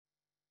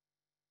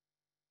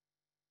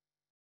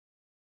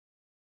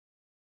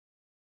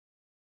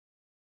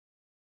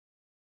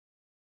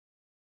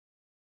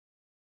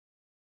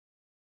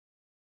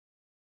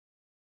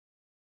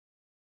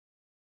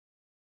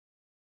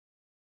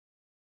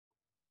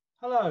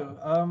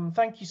Hello,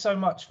 thank you so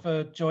much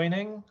for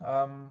joining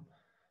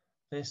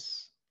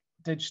this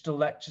digital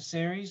lecture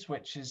series,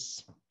 which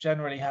is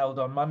generally held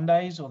on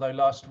Mondays, although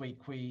last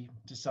week we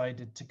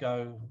decided to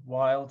go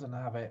wild and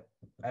have it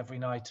every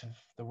night of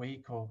the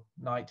week, or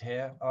night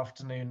here,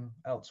 afternoon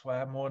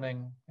elsewhere,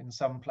 morning in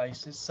some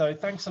places. So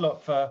thanks a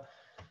lot for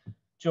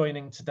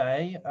joining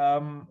today.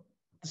 The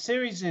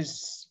series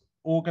is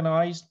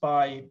organized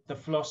by The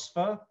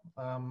Philosopher.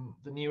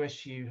 The new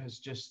issue has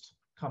just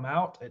come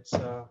out. It's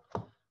a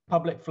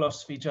public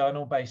philosophy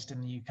journal based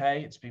in the UK.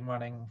 It's been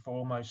running for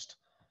almost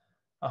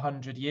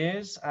 100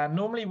 years. And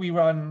normally we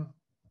run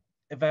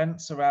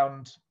events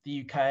around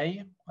the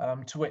UK,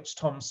 to which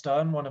Tom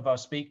Stern, one of our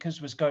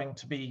speakers, was going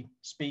to be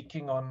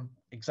speaking on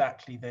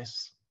exactly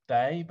this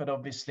day. But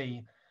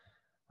obviously,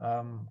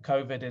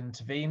 COVID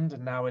intervened,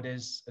 and now it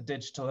is a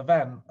digital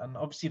event. And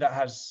obviously that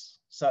has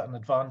certain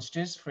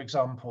advantages. For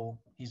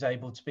example, he's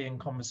able to be in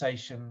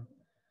conversation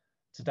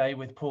today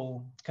with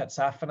Paul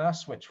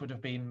Katsafanas, which would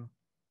have been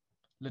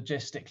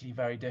logistically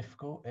very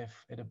difficult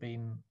if it had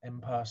been in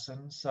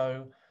person.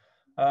 So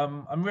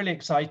I'm really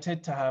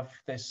excited to have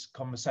this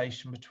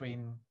conversation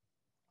between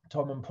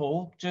Tom and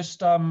Paul.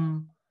 Just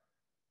to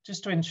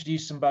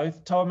introduce them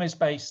both, Tom is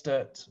based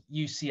at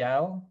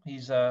UCL.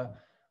 He's a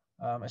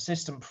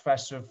assistant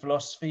professor of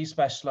philosophy,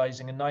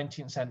 specializing in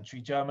 19th century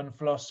German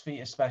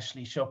philosophy,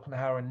 especially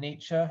Schopenhauer and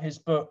Nietzsche. His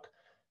book,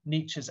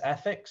 Nietzsche's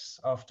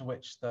Ethics, after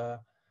which the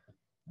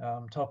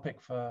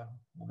topic for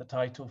the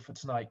title for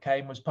tonight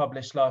came, was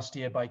published last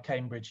year by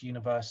Cambridge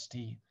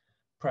University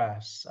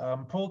Press.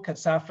 Paul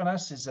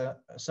Katsafanas is an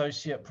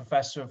associate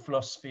professor of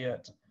philosophy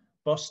at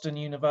Boston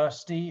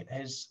University.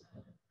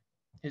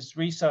 His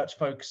research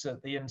focuses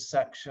at the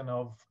intersection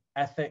of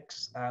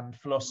ethics and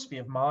philosophy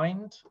of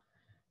mind.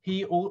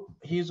 He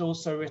has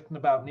also written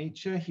about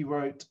Nietzsche. He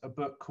wrote a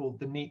book called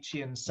The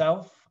Nietzschean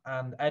Self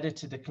and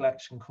edited a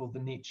collection called The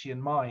Nietzschean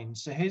Mind.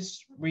 So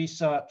his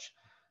research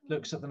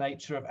looks at the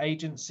nature of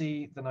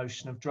agency, the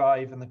notion of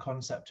drive, and the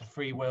concept of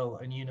free will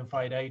and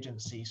unified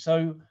agency.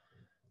 So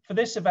for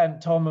this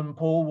event, Tom and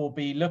Paul will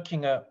be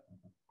looking at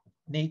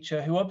Nietzsche,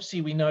 who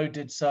obviously we know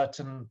did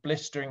certain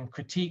blistering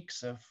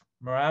critiques of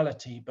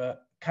morality,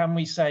 but can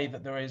we say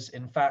that there is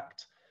in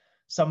fact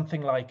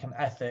something like an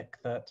ethic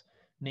that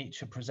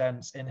Nietzsche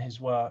presents in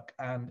his work?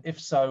 And if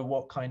so,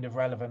 what kind of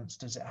relevance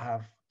does it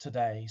have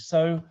today?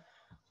 So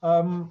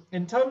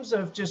in terms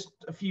of just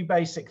a few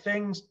basic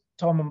things,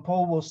 Tom and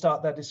Paul will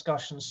start their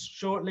discussions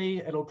shortly.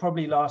 It'll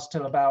probably last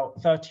till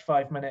about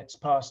 35 minutes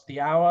past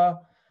the hour.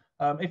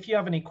 If you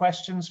have any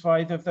questions for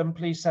either of them,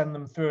 please send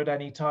them through at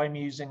any time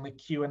using the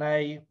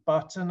Q&A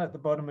button at the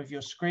bottom of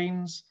your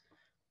screens.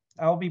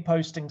 I'll be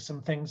posting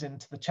some things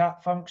into the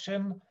chat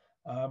function,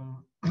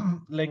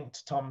 linked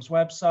to Tom's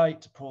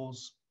website, to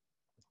Paul's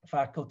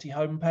faculty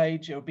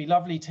homepage. It would be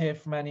lovely to hear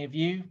from any of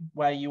you,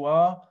 where you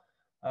are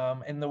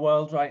in the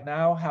world right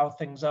now, how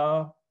things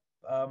are,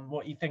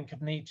 what you think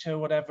of Nietzsche,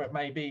 whatever it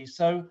may be.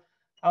 So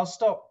I'll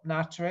stop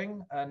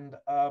nattering, and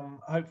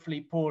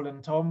hopefully Paul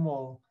and Tom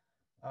will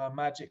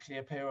magically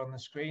appear on the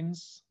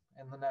screens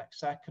in the next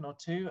second or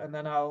two, and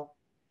then I'll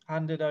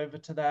hand it over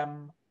to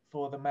them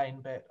for the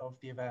main bit of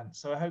the event.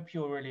 So I hope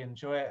you'll really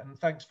enjoy it, and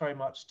thanks very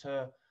much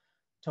to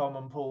Tom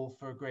and Paul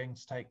for agreeing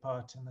to take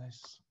part in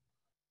this.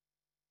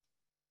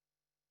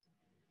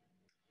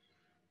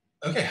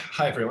 Okay,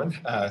 hi everyone.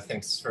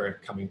 Thanks for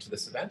coming to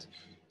this event.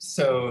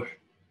 So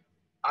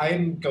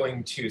I'm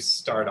going to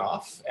start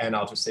off, and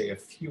I'll just say a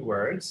few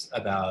words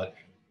about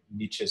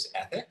Nietzsche's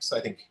ethics. So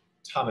I think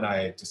Tom and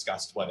I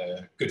discussed what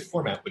a good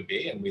format would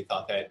be, and we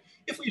thought that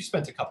if we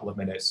spent a couple of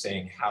minutes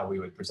saying how we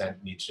would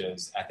present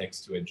Nietzsche's ethics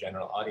to a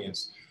general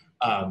audience,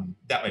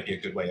 that might be a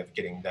good way of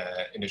getting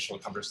the initial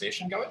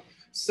conversation going.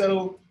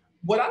 So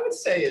what I would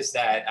say is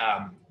that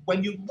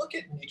when you look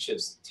at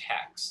Nietzsche's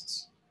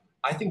texts,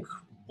 I think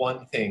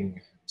one thing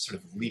sort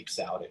of leaps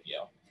out at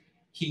you.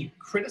 He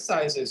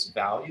criticizes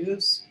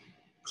values,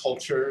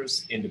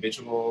 cultures,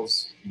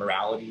 individuals,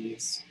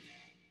 moralities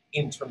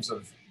in terms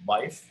of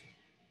life,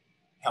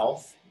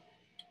 health,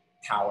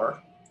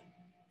 power,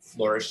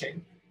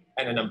 flourishing,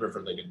 and a number of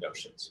related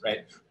notions, right?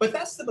 But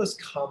that's the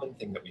most common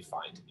thing that we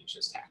find in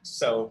Nietzsche's text.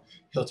 So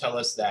he'll tell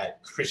us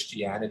that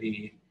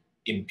Christianity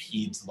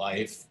impedes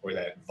life, or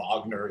that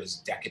Wagner is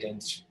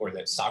decadent, or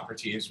that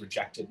Socrates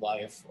rejected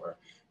life, or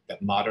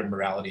that modern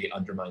morality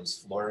undermines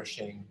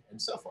flourishing, and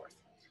so forth.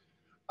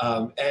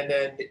 And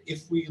then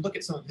if we look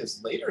at some of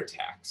his later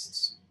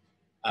texts,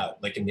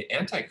 like in the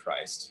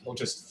Antichrist, he'll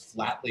just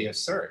flatly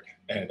assert,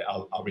 and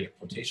I'll read a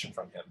quotation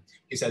from him.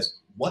 He says,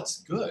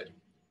 "What's good?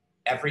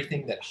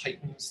 Everything that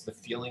heightens the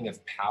feeling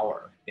of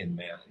power in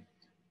man,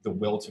 the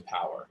will to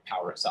power,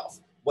 power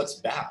itself. What's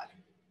bad?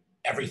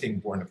 Everything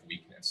born of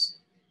weakness."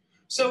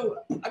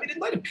 So, I mean, in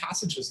light of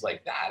passages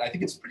like that, I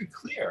think it's pretty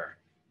clear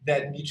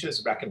that Nietzsche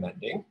is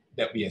recommending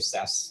that we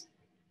assess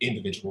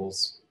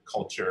individuals,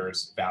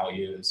 cultures,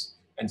 values,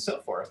 and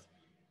so forth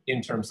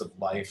in terms of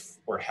life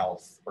or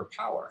health or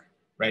power,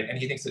 right? And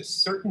he thinks that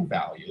certain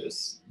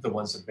values, the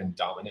ones that have been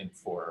dominant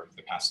for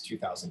the past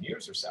 2,000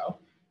 years or so,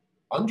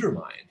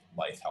 undermine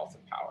life, health,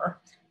 and power.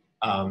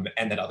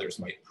 and that others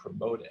might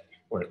promote it,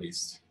 or at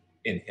least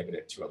inhibit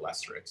it to a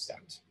lesser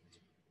extent.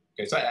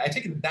 Okay, so I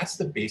take it that's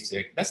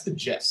the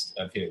gist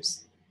of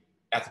his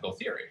ethical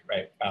theory,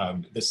 right?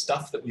 The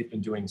stuff that we've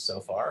been doing so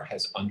far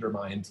has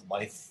undermined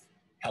life,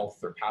 health,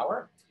 or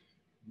power.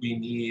 We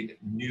need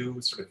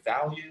new sort of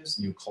values,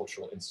 new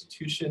cultural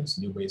institutions,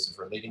 new ways of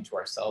relating to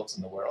ourselves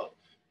in the world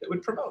that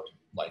would promote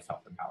life,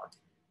 health, and power.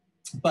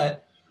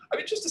 But I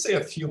mean, just to say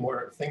a few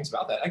more things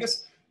about that, I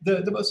guess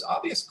the most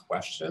obvious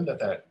question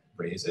that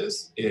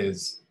raises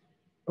is,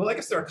 well, I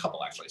guess there are a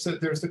couple actually. So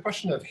there's the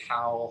question of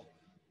how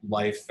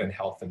life and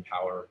health and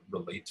power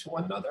relate to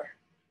one another,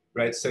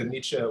 right? So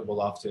Nietzsche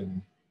will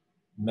often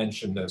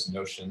mention those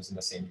notions in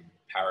the same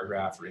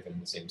paragraph or even in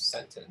the same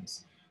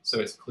sentence. So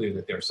it's clear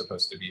that they're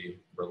supposed to be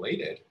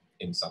related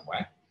in some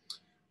way.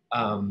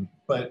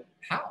 But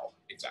how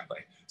exactly?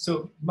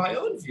 So my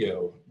own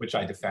view, which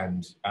I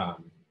defend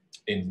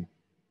in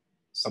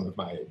some of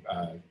my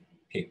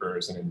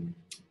papers and in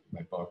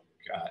my book,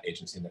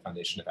 Agency and the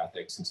Foundation of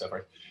Ethics and so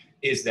forth,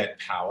 is that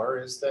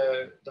power is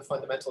the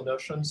fundamental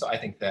notion. So I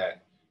think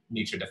that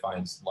Nietzsche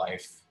defines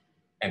life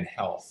and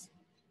health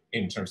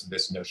in terms of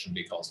this notion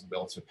he calls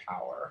will to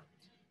power.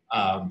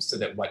 So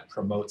that what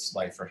promotes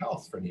life or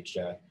health for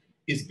Nietzsche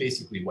is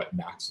basically what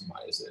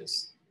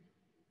maximizes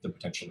the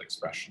potential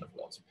expression of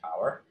will to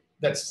power.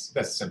 That's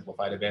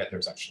simplified a bit.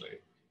 There's actually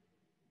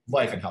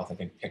life and health, I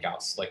think, pick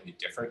out slightly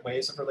different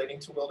ways of relating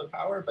to will to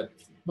power, but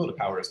will to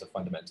power is the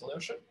fundamental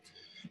notion.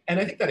 And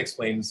I think that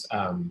explains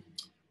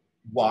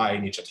why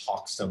Nietzsche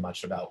talks so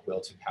much about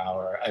will to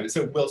power.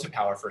 So will to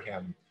power for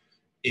him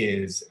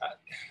is,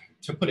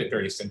 to put it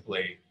very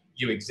simply,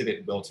 you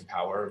exhibit will to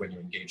power when you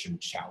engage in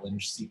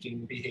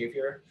challenge-seeking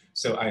behavior.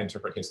 So I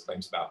interpret his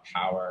claims about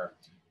power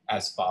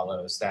as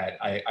follows, that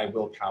I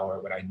will power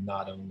when I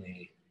not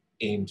only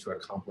aim to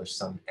accomplish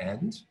some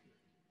end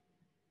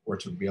or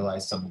to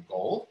realize some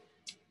goal,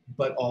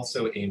 but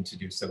also aim to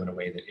do so in a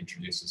way that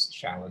introduces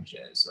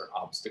challenges or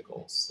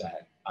obstacles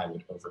that I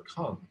would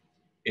overcome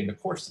in the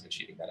course of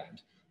achieving that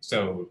end.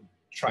 So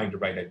trying to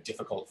write a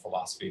difficult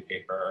philosophy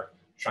paper,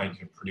 trying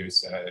to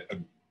produce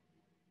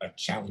a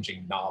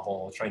challenging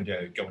novel, trying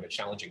to go on a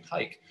challenging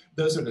hike,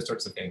 those are the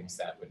sorts of things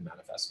that would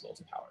manifest will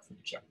to power for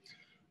Nietzsche.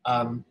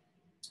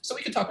 So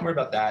we can talk more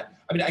about that.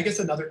 I mean, I guess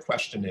another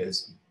question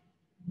is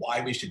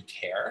why we should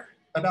care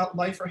about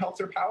life or health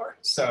or power.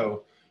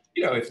 So,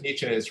 you know, if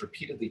Nietzsche is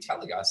repeatedly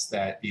telling us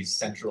that these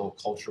central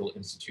cultural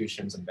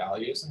institutions and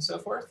values and so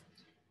forth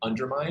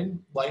undermine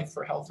life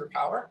or health or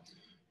power,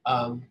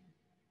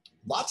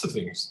 lots of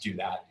things do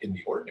that in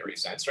the ordinary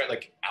sense, right?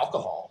 Like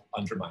alcohol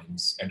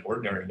undermines an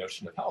ordinary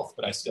notion of health,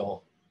 but I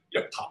still, you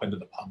know, pop into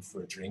the pub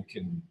for a drink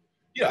and,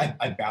 you know,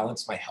 I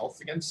balance my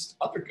health against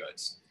other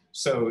goods.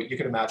 So you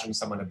can imagine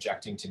someone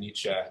objecting to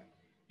Nietzsche,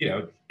 you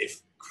know,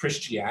 if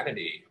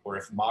Christianity or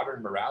if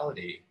modern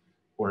morality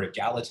or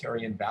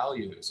egalitarian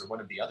values or one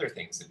of the other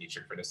things that Nietzsche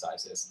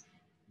criticizes,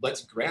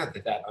 let's grant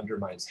that that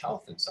undermines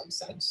health in some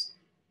sense,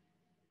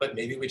 but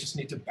maybe we just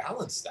need to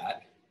balance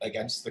that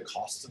against the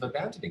costs of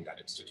abandoning that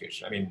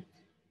institution. I mean,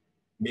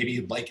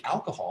 maybe like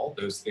alcohol,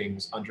 those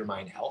things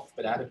undermine health,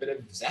 but add a bit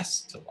of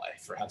zest to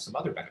life or have some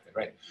other benefit,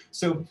 right?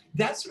 So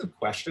that sort of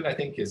question, I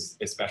think, is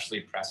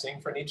especially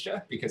pressing for Nietzsche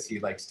because he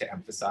likes to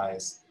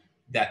emphasize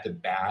that the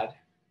bad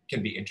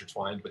can be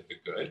intertwined with the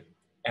good.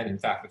 And in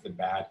fact, that the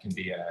bad can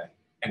be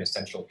an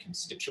essential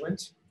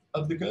constituent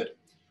of the good.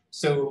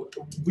 So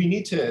we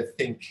need to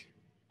think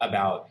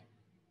about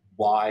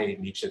why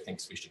Nietzsche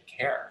thinks we should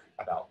care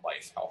about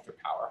life, health, or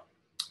power.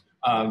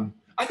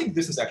 I think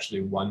this is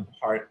actually one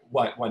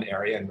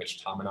area in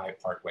which Tom and I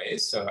part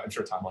ways. So I'm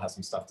sure Tom will have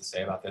some stuff to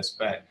say about this,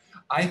 but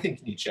I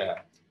think Nietzsche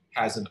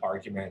has an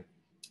argument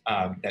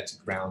that's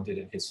grounded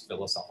in his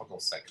philosophical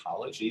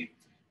psychology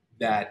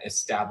that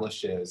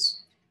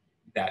establishes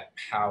that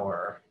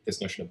power,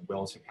 this notion of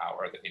will to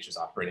power that Nietzsche's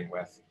operating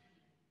with,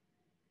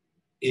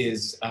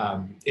 is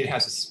it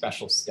has a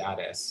special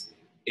status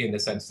in the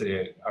sense that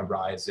it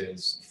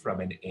arises from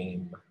an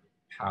aim,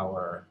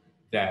 power,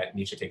 that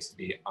Nietzsche takes to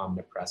be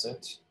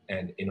omnipresent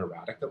and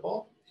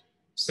ineradicable.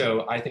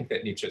 So I think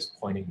that Nietzsche is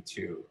pointing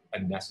to a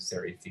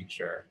necessary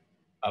feature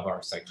of our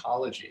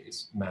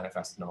psychologies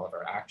manifest in all of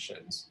our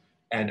actions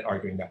and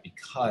arguing that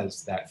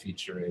because that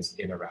feature is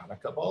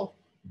ineradicable,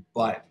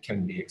 but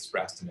can be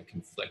expressed in a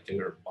conflicted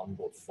or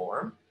bungled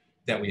form,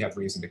 that we have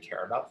reason to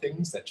care about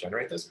things that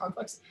generate those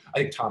conflicts. I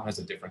think Tom has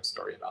a different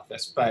story about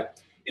this,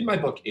 but in my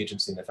book,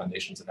 Agency and the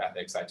Foundations of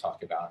Ethics, I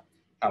talk about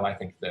how I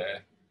think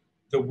the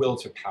will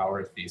to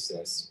power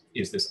thesis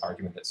is this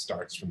argument that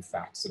starts from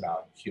facts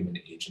about human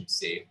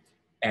agency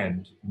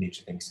and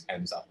Nietzsche thinks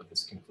ends up with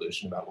this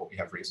conclusion about what we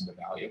have reason to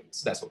value.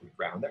 So that's what we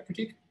ground that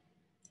critique.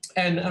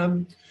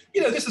 And,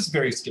 you know, this is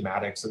very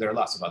schematic, so there are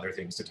lots of other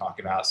things to talk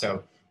about.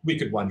 So we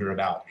could wonder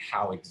about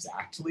how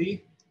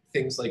exactly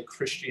things like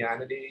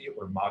Christianity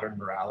or modern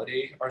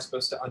morality are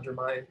supposed to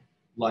undermine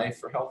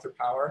life or health or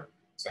power.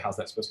 So how's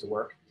that supposed to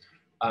work?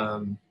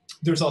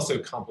 There's also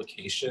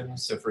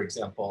complications. So for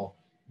example,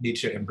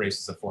 Nietzsche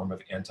embraces a form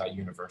of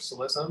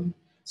anti-universalism.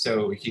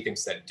 So he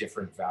thinks that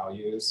different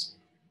values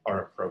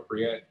are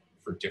appropriate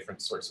for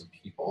different sorts of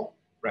people,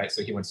 right?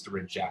 So he wants to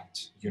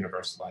reject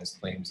universalized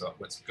claims of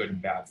what's good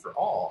and bad for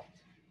all,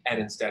 and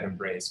instead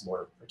embrace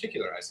more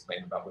particularized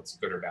claim about what's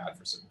good or bad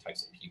for certain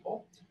types of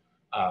people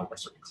or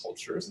certain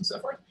cultures and so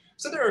forth.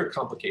 So there are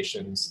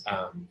complications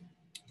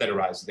that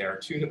arise there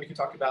too that we could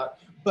talk about.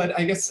 But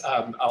I guess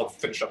I'll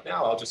finish up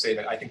now. I'll just say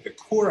that I think the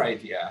core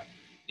idea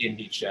in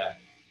Nietzsche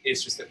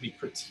is just that we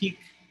critique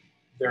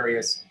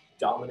various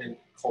dominant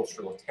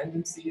cultural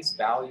tendencies,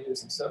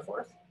 values, and so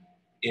forth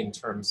in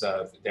terms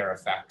of their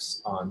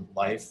effects on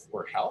life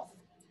or health,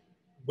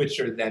 which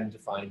are then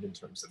defined in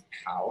terms of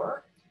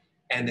power.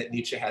 And that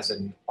Nietzsche has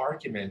an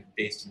argument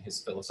based in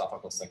his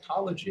philosophical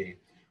psychology,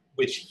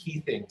 which he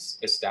thinks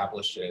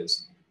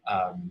establishes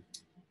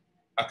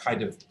a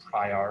kind of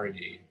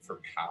priority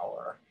for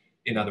power.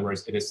 In other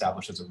words, it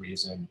establishes a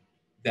reason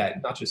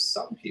that not just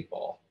some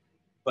people,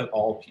 but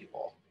all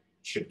people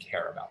should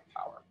care about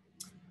power.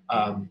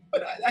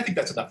 But I think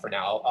that's enough for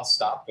now. I'll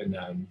stop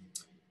and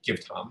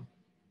give Tom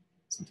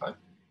some time.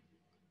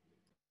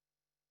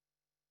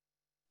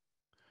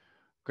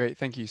 Great,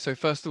 thank you. So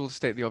first of all, to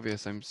state the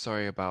obvious, I'm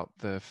sorry about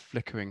the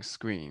flickering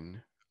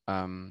screen.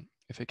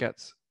 If it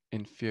gets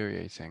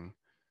infuriating,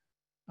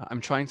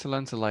 I'm trying to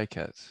learn to like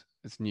it.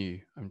 It's new.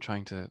 I'm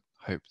trying to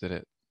hope that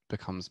it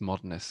becomes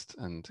modernist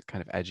and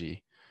kind of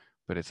edgy,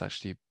 but it's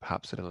actually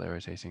perhaps a little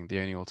irritating. The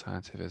only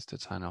alternative is to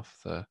turn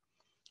off the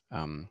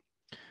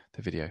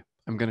video.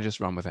 I'm going to just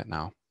run with it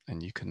now,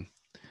 and you can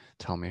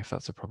tell me if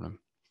that's a problem.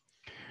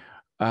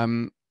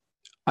 I'm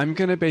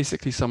going to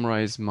basically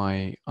summarize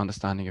my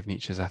understanding of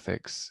Nietzsche's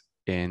ethics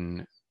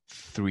in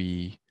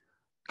 3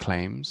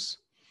 claims.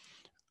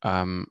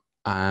 And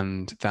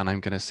then I'm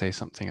going to say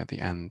something at the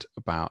end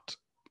about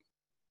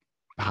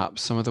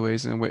perhaps some of the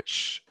ways in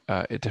which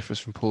it differs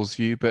from Paul's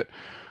view. But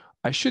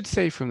I should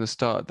say from the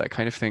start that I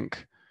kind of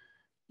think,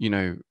 you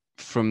know,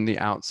 from the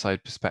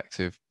outside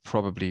perspective,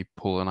 probably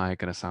Paul and I are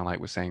going to sound like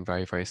we're saying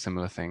very, very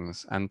similar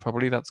things. And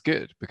probably that's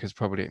good, because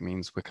probably it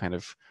means we're kind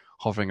of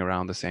hovering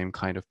around the same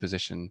kind of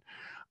position.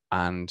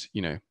 And,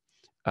 you know,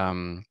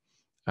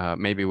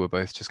 maybe we're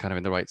both just kind of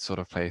in the right sort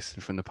of place.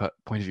 And from the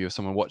point of view of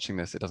someone watching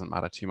this, it doesn't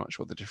matter too much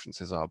what the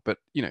differences are. But,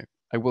 you know,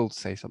 I will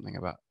say something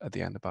about at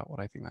the end about what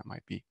I think that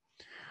might be.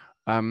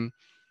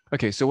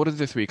 Okay, so what are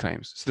the 3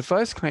 claims? So the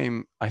first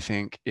claim, I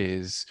think,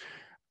 is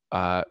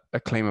a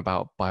claim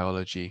about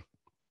biology.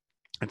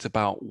 It's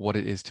about what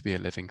it is to be a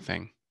living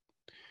thing.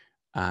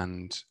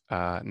 And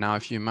now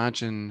if you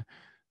imagine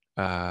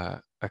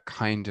a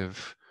kind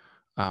of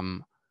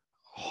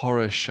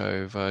horror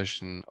show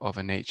version of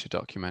a nature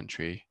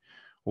documentary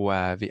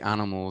where the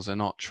animals are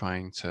not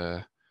trying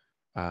to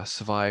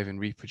survive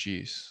and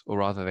reproduce, or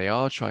rather they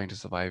are trying to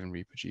survive and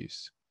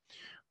reproduce,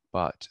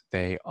 but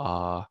they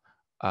are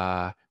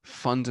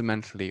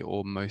fundamentally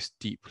or most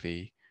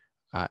deeply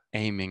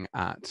aiming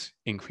at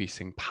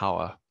increasing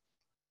power.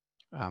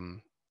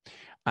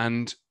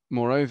 And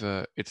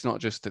moreover, it's not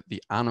just that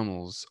the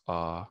animals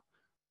are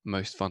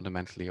most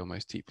fundamentally or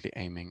most deeply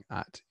aiming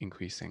at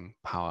increasing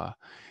power.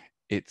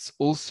 It's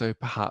also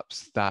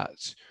perhaps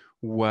that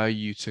were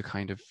you to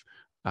kind of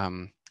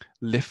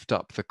lift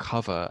up the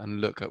cover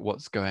and look at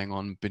what's going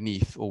on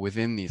beneath or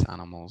within these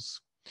animals,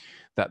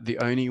 that the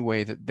only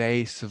way that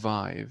they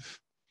survive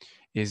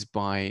is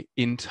by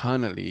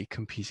internally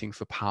competing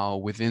for power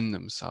within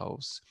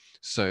themselves.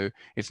 So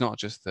it's not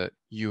just that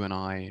you and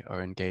I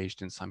are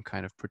engaged in some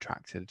kind of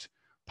protracted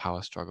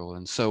power struggle,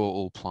 and so are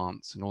all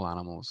plants and all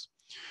animals.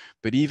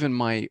 But even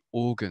my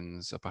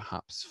organs are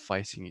perhaps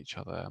fighting each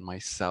other, and my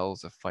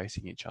cells are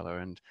fighting each other.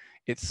 And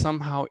it's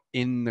somehow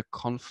in the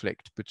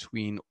conflict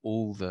between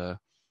all the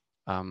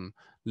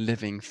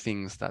living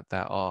things that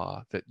there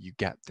are that you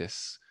get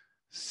this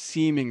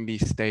seemingly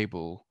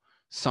stable,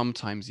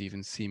 sometimes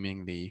even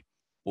seemingly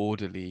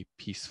orderly,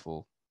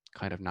 peaceful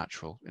kind of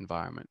natural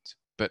environment.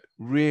 But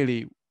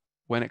really,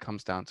 when it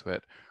comes down to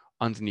it,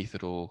 underneath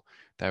it all,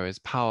 there is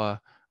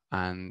power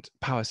and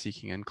power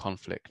seeking and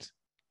conflict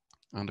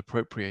and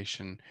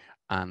appropriation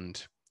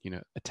and, you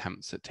know,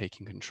 attempts at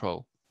taking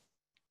control.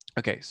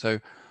 Okay, so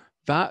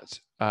that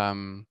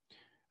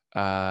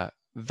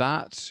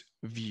that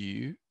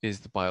view is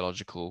the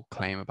biological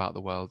claim about the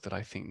world that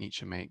I think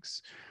Nietzsche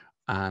makes,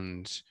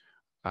 and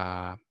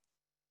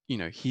you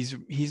know,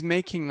 he's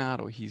making that,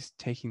 or he's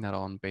taking that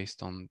on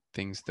based on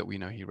things that we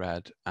know he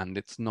read, and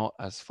it's not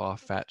as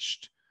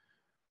far-fetched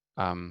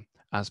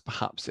as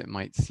perhaps it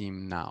might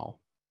seem now.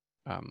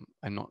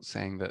 I'm not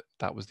saying that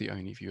that was the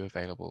only view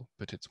available,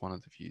 but it's one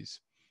of the views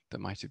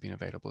that might have been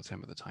available to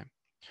him at the time.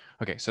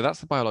 Okay, so that's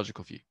the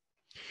biological view.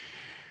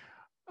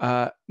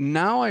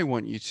 Now I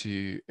want you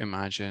to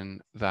imagine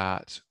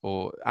that,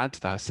 or add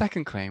to that, a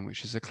second claim,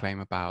 which is a claim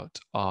about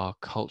our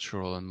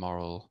cultural and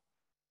moral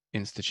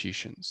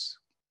institutions.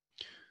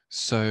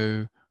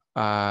 So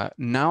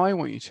now I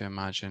want you to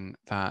imagine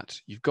that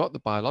you've got the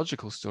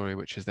biological story,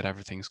 which is that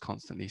everything's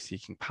constantly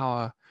seeking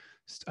power,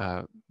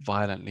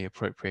 violently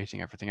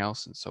appropriating everything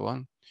else, and so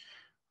on.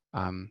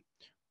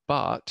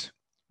 But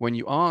when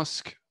you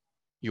ask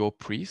your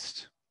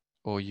priest,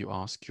 or you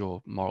ask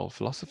your moral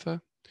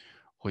philosopher,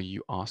 or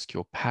you ask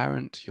your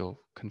parent, your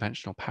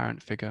conventional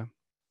parent figure,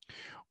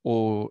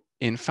 or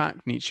in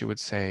fact, Nietzsche would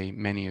say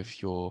many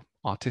of your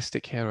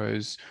artistic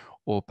heroes,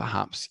 or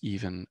perhaps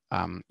even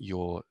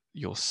your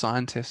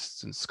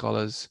scientists and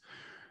scholars.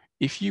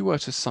 If you were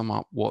to sum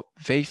up what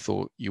they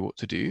thought you ought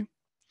to do,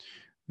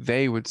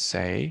 they would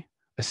say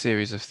a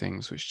series of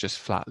things which just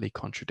flatly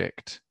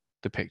contradict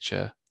the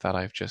picture that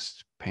I've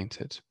just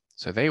painted.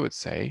 So they would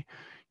say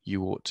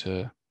you ought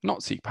to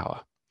not seek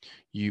power.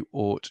 You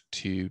ought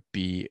to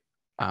be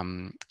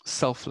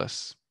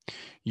selfless.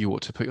 You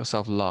ought to put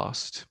yourself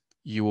last.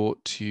 You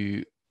ought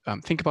to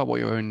think about what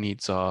your own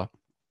needs are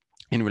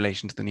in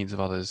relation to the needs of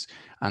others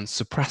and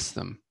suppress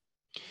them,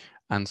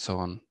 and so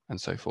on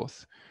and so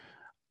forth.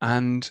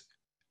 And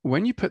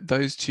when you put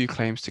those two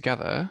claims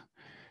together,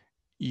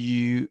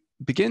 you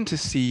begin to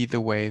see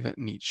the way that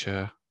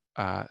Nietzsche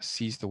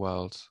sees the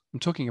world. I'm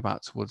talking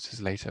about towards his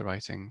later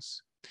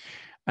writings.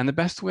 And the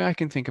best way I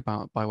can think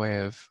about by way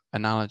of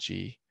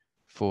analogy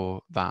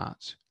for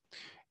that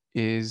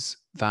is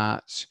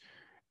that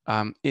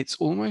it's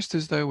almost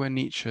as though when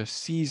Nietzsche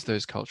sees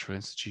those cultural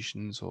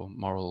institutions or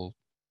moral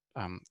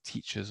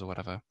teachers or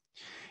whatever,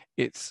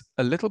 it's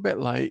a little bit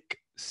like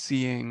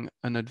seeing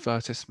an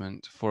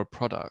advertisement for a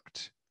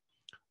product,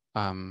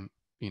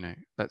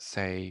 let's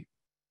say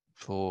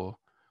for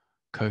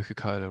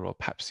Coca-Cola or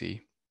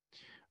Pepsi.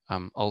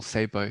 I'll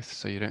say both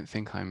so you don't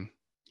think I'm,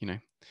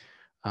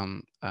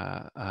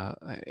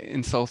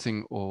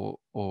 insulting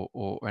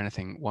or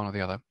anything, one or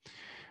the other.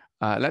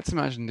 Let's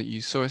imagine that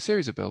you saw a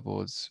series of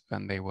billboards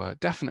and they were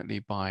definitely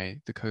by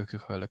the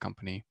Coca-Cola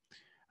company,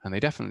 and they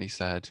definitely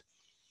said,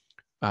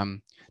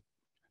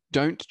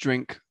 don't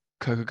drink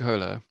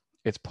Coca-Cola,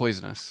 it's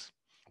poisonous.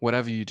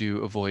 Whatever you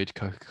do, avoid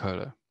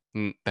Coca-Cola.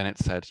 And then it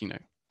said,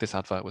 this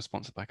advert was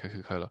sponsored by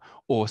Coca-Cola,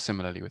 or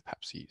similarly with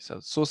Pepsi. So I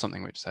saw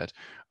something which said,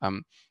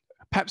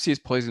 Pepsi is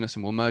poisonous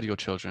and will murder your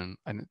children.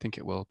 I don't think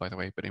it will, by the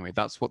way, but anyway,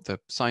 that's what the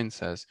sign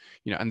says,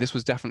 and this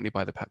was definitely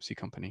by the Pepsi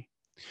company.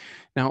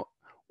 Now,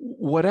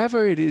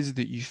 whatever it is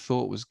that you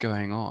thought was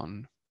going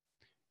on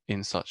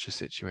in such a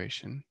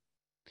situation,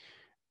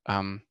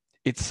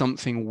 it's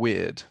something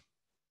weird,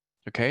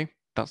 okay?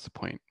 That's the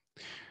point.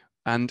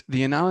 And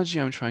the analogy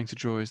I'm trying to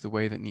draw is the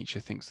way that Nietzsche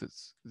thinks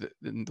the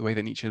way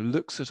that Nietzsche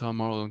looks at our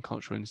moral and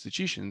cultural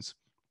institutions,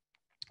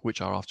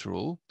 which are, after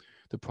all,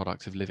 the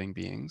product of living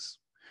beings.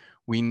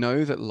 We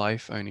know that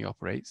life only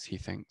operates, he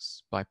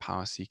thinks, by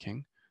power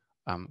seeking,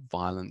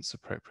 violence,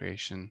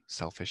 appropriation,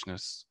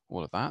 selfishness,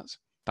 all of that.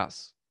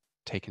 That's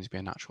taken to be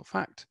a natural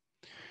fact.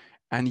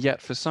 And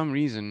yet, for some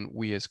reason,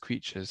 we as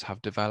creatures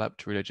have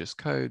developed religious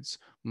codes,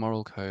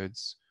 moral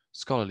codes,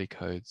 scholarly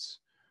codes,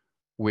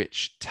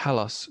 which tell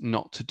us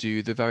not to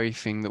do the very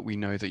thing that we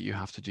know that you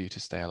have to do to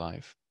stay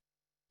alive.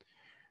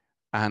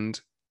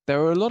 And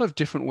there are a lot of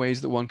different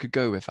ways that one could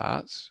go with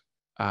that.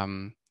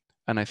 And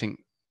I think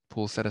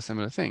Paul said a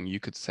similar thing.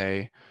 You could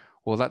say,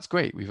 well, that's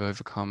great. We've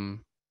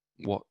overcome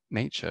what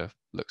nature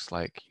looks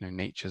like.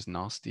 Nature's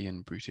nasty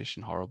and brutish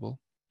and horrible.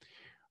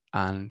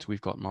 And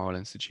we've got moral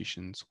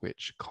institutions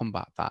which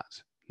combat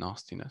that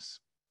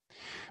nastiness.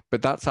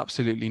 But that's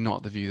absolutely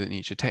not the view that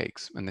Nietzsche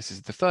takes. And this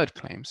is the third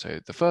claim. So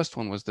the first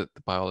one was that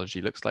the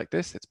biology looks like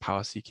this. It's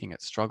power seeking,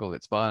 it's struggle,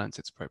 it's violence,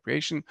 it's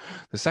appropriation.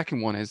 The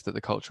second one is that the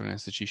cultural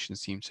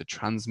institutions seem to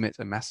transmit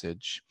a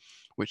message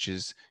which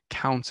is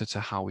counter to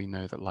how we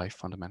know that life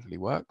fundamentally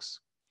works.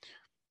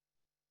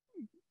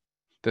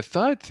 The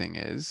third thing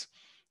is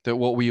that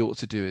what we ought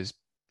to do is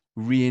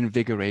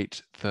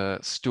reinvigorate the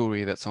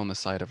story that's on the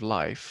side of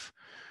life,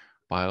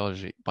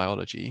 biology,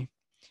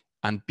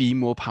 and be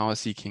more power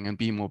seeking and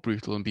be more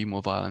brutal and be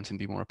more violent and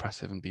be more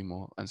oppressive and be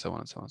more, and so on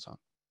and so on and so on.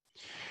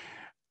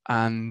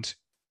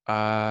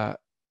 And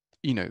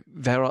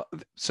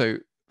so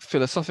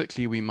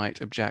philosophically we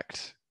might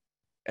object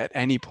at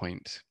any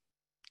point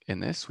in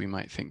this. We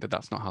might think that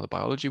that's not how the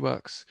biology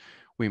works.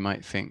 We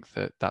might think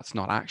that that's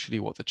not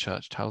actually what the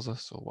church tells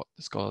us or what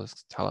the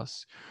scholars tell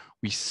us.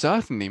 We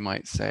certainly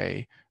might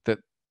say that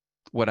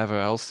whatever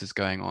else is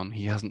going on,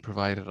 he hasn't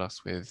provided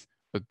us with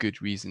a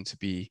good reason to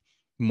be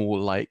more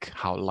like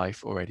how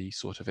life already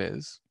sort of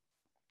is.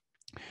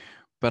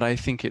 But I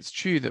think it's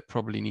true that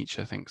probably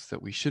Nietzsche thinks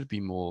that we should be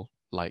more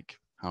like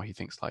how he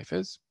thinks life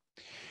is.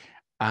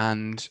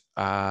 And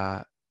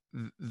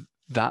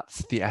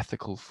that's the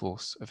ethical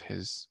force of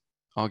his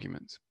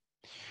argument.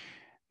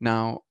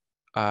 Now,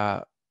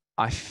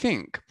 I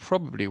think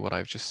probably what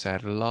I've just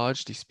said,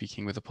 largely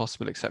speaking, with the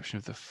possible exception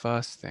of the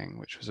first thing,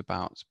 which was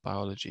about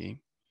biology,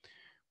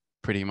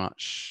 pretty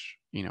much,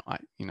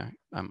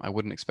 I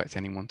wouldn't expect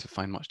anyone to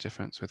find much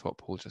difference with what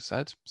Paul just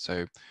said.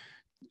 So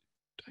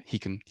he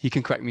can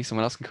correct me,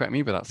 someone else can correct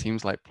me, but that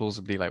seems like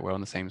plausibly like we're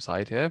on the same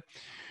side here.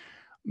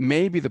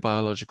 Maybe the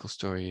biological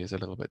story is a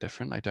little bit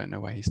different. I don't know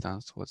where he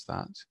stands towards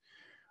that.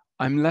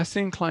 I'm less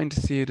inclined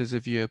to see it as a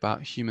view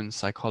about human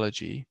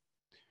psychology.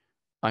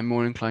 I'm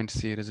more inclined to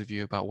see it as a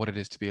view about what it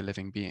is to be a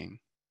living being.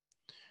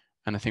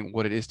 And I think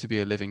what it is to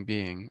be a living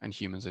being, and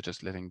humans are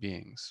just living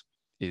beings,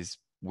 is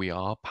we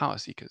are power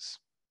seekers.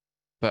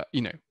 But,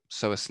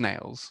 so are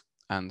snails,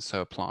 and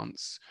so are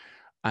plants,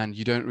 And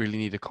you don't really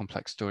need a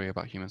complex story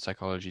about human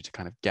psychology to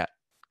kind of get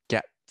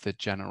the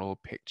general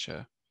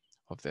picture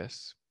of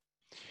this.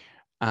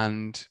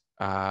 And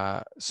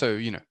so,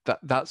 you know,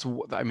 that's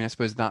what, I mean, I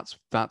suppose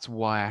that's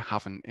why I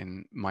haven't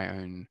in my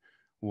own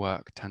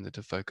work tended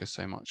to focus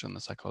so much on the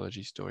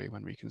psychology story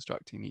when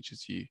reconstructing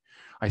Nietzsche's view.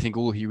 I think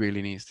all he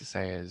really needs to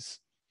say is,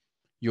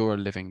 you're a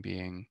living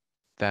being,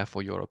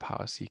 therefore you're a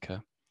power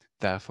seeker.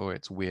 Therefore,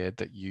 it's weird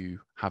that you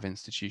have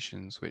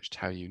institutions which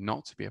tell you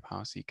not to be a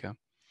power seeker.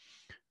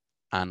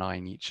 And I,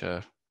 Nietzsche,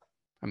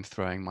 am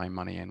throwing my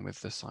money in with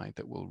the side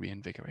that will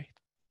reinvigorate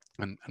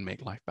and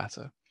make life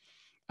better.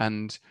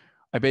 And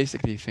I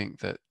basically think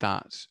that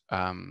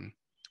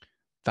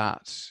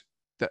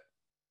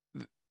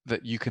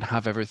you can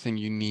have everything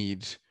you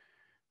need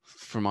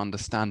from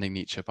understanding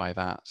Nietzsche by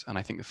that. And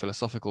I think the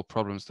philosophical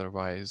problems that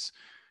arise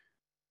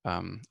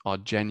are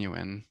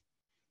genuine,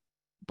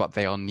 but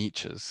they are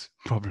Nietzsche's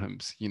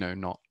problems, you know,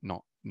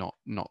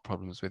 not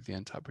problems with the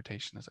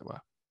interpretation, as it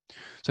were.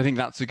 So I think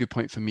that's a good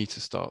point for me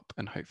to stop,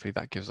 and hopefully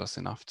that gives us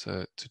enough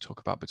to talk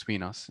about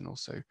between us, and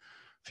also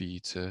for you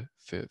to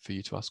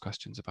ask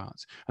questions about.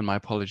 And my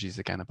apologies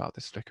again about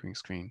this flickering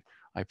screen.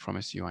 I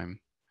promise you,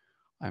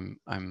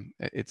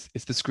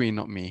 it's the screen,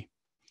 not me.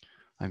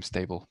 I'm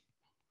stable.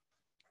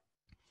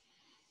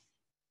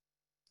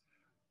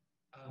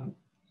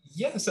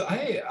 Yeah, so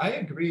I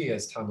agree,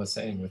 as Tom was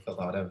saying, with a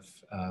lot of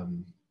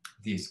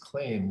these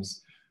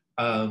claims.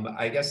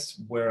 I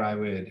guess where I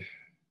would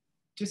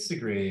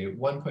disagree,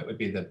 one point would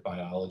be the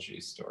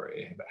biology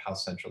story, about how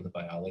central the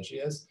biology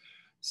is.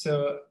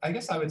 So I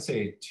guess I would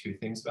say two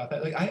things about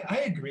that. Like,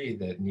 I agree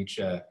that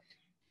Nietzsche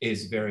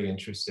is very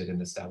interested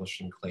in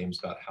establishing claims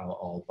about how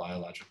all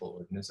biological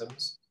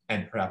organisms,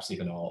 and perhaps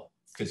even all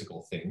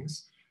physical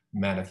things,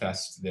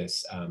 manifest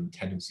this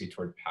tendency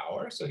toward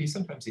power. So he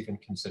sometimes even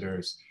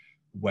considers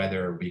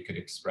whether we could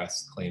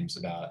express claims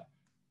about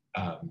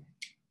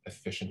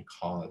efficient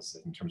cause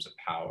in terms of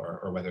power,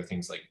 or whether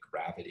things like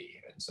gravity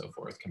and so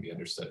forth can be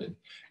understood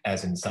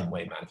as in some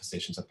way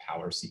manifestations of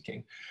power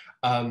seeking.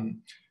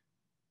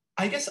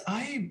 I guess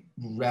I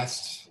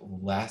rest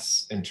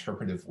less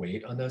interpretive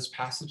weight on those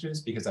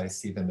passages because I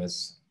see them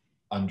as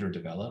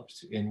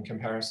underdeveloped in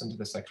comparison to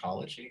the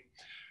psychology.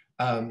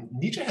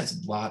 Nietzsche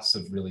has lots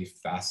of really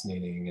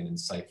fascinating and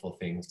insightful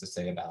things to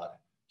say about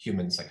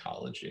human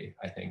psychology,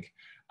 I think.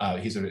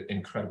 He's an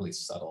incredibly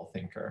subtle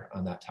thinker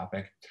on that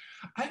topic.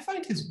 I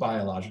find his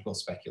biological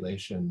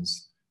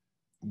speculations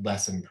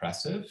less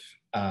impressive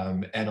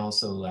and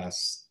also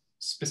less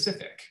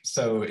specific.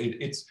 So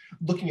it's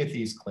looking at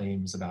these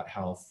claims about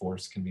how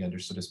force can be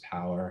understood as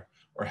power,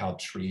 or how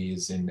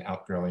trees in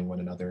outgrowing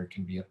one another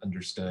can be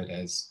understood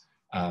as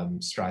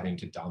striving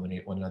to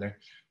dominate one another.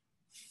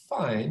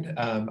 Fine,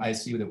 I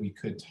see that we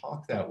could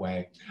talk that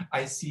way.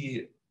 I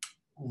see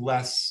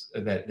less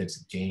that's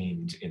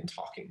gained in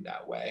talking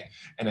that way.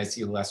 And I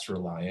see less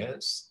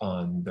reliance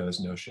on those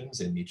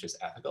notions in Nietzsche's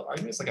ethical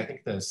arguments. Like, I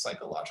think the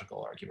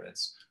psychological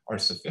arguments are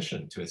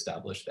sufficient to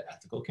establish the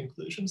ethical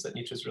conclusions that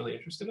Nietzsche's really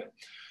interested in.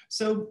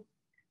 So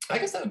I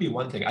guess that would be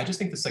one thing. I just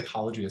think the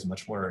psychology is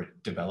much more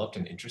developed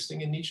and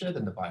interesting in Nietzsche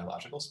than the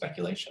biological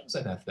speculations,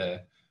 and that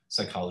the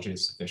psychology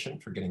is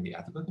sufficient for getting the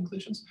ethical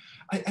conclusions.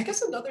 I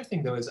guess another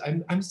thing, though, is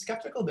I'm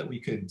skeptical that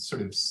we could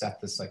sort of set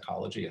the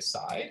psychology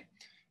aside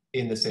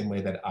in the same way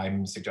that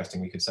I'm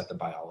suggesting we could set the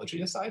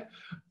biology aside.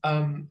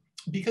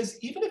 Because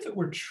even if it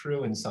were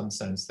true in some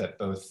sense that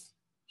both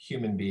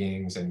human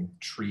beings and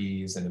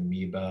trees and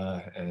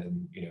amoeba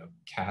and, you know,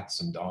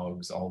 cats and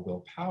dogs all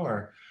will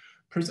power,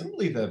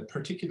 presumably the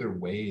particular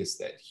ways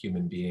that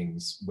human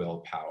beings will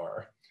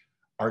power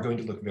are going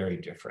to look very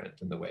different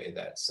than the way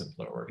that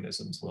simpler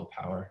organisms will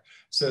power.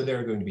 So there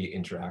are going to be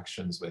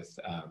interactions with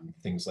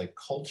things like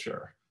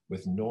culture,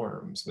 with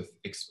norms, with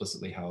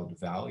explicitly held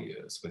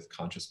values, with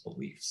conscious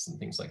beliefs and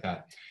things like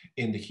that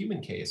in the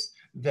human case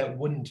that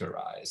wouldn't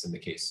arise in the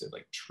case of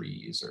like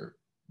trees or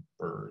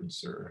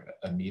birds or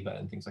amoeba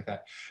and things like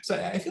that. So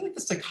I feel like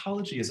the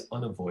psychology is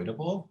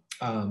unavoidable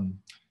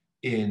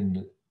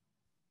in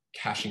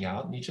cashing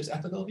out Nietzsche's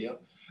ethical view.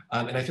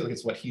 And I feel like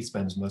it's what he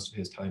spends most of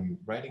his time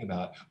writing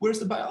about. Whereas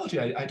the biology,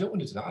 I don't want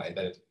to deny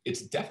that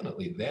it's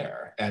definitely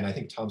there. And I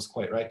think Tom's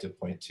quite right to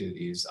point to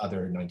these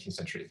other 19th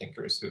century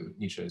thinkers who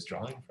Nietzsche is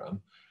drawing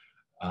from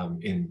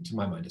in, to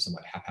my mind, a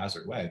somewhat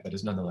haphazard way, but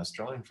is nonetheless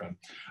drawing from.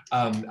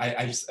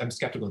 I'm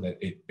skeptical that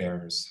it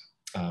bears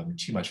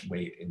too much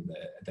weight in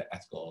the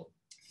ethical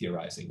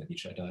theorizing that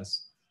Nietzsche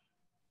does.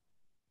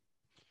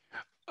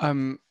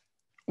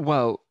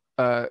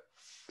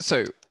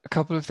 So a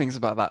couple of things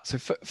about that. So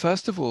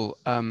first of all,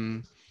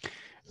 you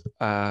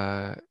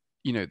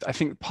know, I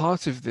think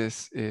part of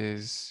this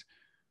is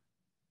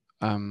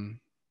to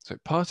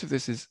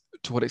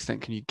what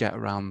extent can you get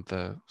around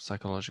the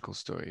psychological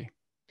story?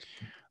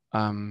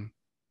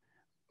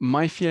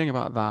 My feeling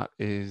about that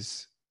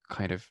is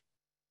kind of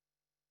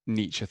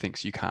Nietzsche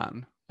thinks you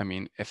can. I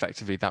mean,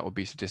 effectively, that would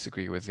be to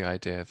disagree with the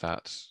idea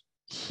that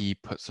he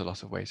puts a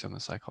lot of weight on the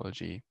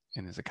psychology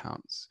in his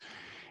accounts.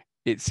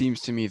 It seems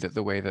to me that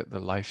the way that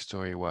the life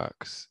story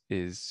works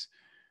is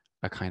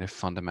a kind of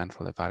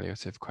fundamental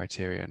evaluative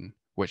criterion,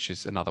 which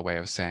is another way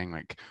of saying,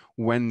 like,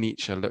 when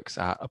Nietzsche looks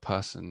at a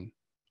person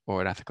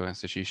or an ethical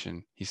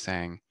institution, he's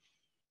saying,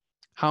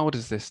 how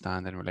does this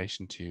stand in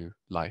relation to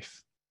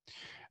life?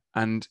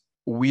 And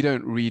we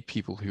don't read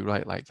people who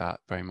write like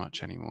that very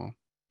much anymore,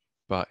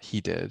 but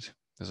he did.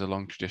 There's a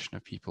long tradition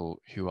of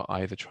people who are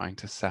either trying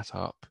to set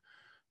up,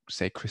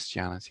 say,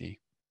 Christianity,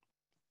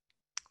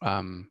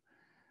 I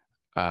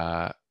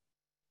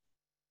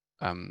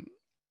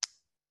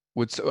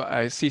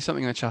see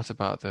something in the chat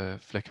about the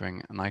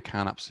flickering, and I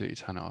can absolutely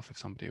turn it off if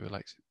somebody would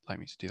like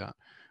me to do that.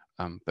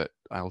 But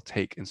I'll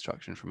take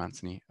instruction from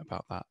Anthony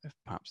about that, if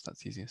perhaps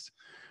that's easiest.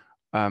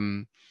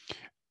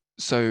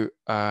 So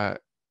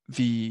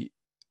the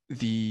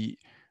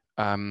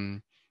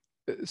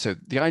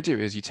idea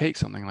is you take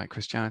something like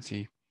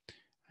Christianity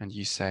and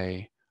you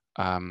say,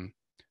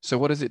 so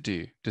what does it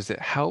do? Does it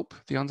help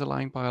the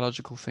underlying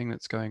biological thing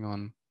that's going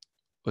on,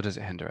 or does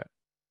it hinder it?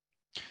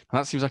 Now,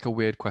 that seems like a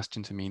weird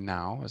question to me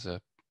now as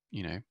a,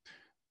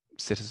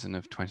 citizen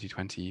of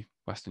 2020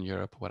 Western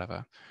Europe or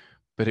whatever,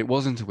 but it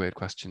wasn't a weird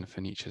question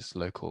for Nietzsche's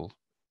local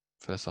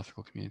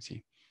philosophical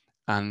community.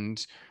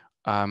 And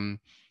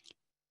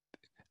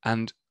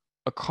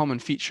a common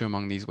feature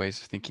among these ways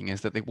of thinking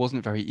is that it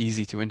wasn't very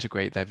easy to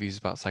integrate their views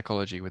about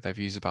psychology with their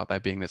views about there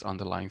being this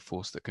underlying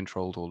force that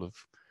controlled all of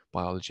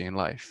biology and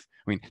life.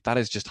 I mean, that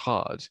is just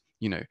hard,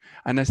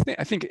 and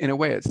I think in a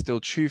way it's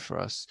still true for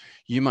us.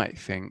 You might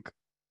think,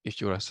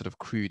 if you're a sort of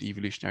crude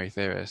evolutionary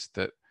theorist,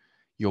 that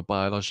you're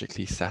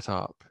biologically set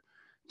up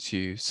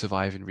to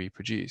survive and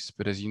reproduce.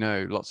 But as you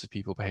know, lots of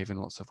people behave in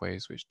lots of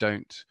ways which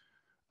don't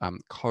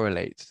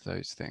correlate to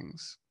those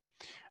things.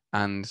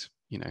 And,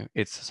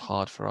 it's as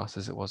hard for us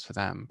as it was for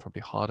them,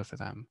 probably harder for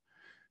them,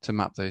 to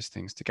map those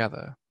things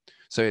together.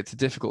 So it's a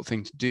difficult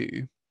thing to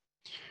do.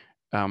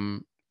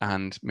 And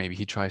maybe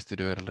he tries to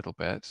do it a little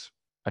bit.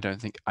 I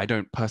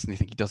don't personally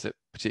think he does it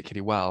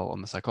particularly well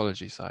on the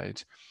psychology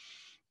side.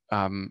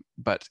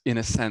 But in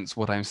a sense,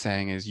 what I'm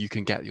saying is you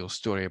can get your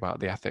story about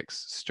the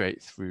ethics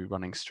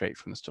running straight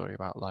from the story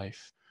about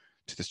life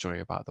to the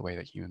story about the way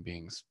that human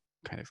beings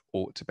kind of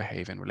ought to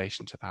behave in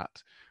relation to that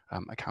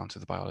account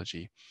of the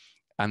biology.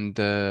 And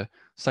the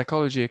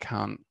psychology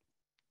account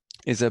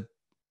is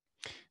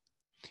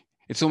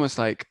it's almost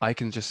like I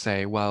can just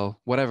say, well,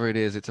 whatever it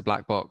is, it's a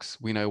black box.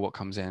 We know what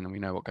comes in and we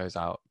know what goes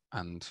out.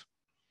 And,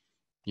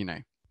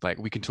 like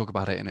we can talk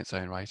about it in its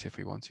own right if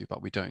we want to,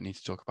 but we don't need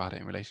to talk about it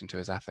in relation to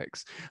his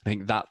ethics. I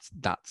think that's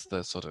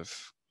the sort of,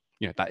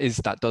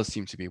 that does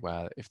seem to be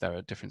where, if there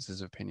are differences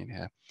of opinion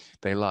here,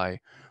 they lie.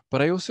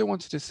 But I also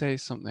wanted to say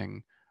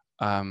something,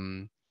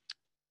 sort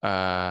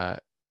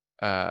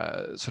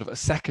of a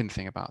second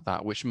thing about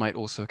that, which might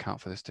also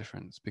account for this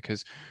difference,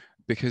 because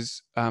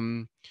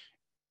there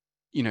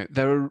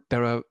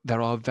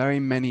are very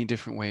many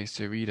different ways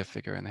to read a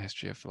figure in the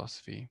history of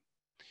philosophy.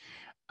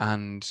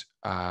 And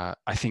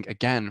I think,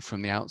 again,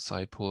 from the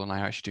outside, Paul and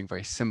I are actually doing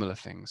very similar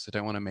things. So I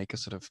don't want to make a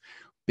sort of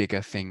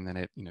bigger thing than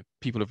it.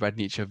 People have read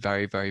Nietzsche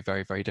very, very,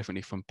 very, very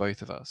differently from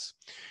both of us.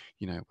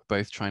 We're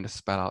both trying to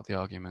spell out the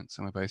arguments,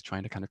 and we're both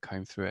trying to kind of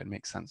comb through it and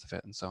make sense of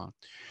it and so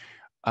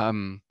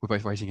on. We're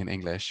both writing in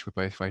English.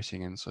 We're both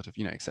writing in sort of,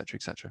 et cetera,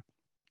 et cetera.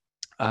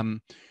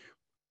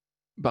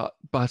 But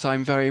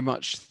I'm very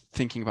much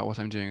thinking about what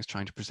I'm doing is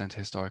trying to present a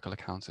historical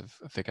account of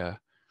a figure,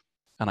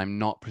 and I'm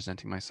not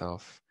presenting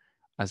myself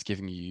as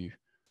giving you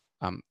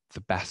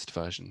the best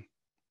version.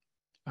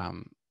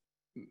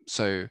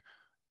 So,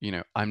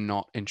 I'm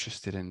not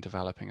interested in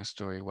developing a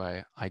story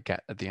where I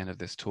get at the end of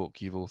this talk,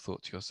 you've all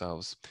thought to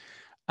yourselves,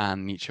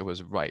 and Nietzsche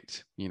was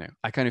right.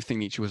 I kind of think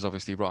Nietzsche was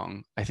obviously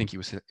wrong. I think he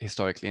was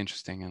historically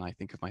interesting, and I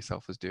think of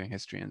myself as doing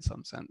history in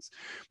some sense.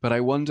 But I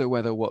wonder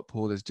whether what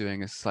Paul is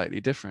doing is slightly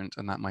different,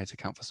 and that might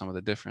account for some of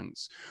the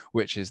difference,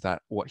 which is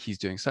that what he's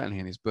doing, certainly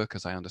in his book,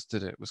 as I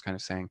understood it, was kind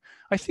of saying,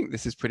 I think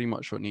this is pretty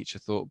much what Nietzsche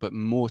thought, but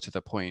more to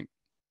the point,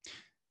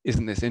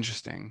 isn't this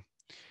interesting?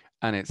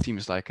 And it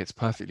seems like it's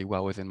perfectly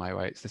well within my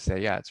rights to say,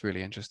 yeah, it's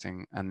really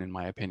interesting. And in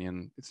my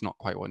opinion, it's not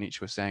quite what Nietzsche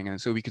was saying.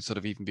 And so we could sort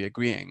of even be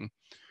agreeing,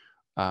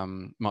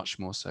 much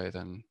more so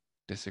than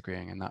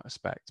disagreeing in that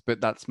respect.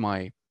 But that's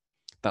my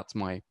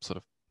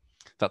thought,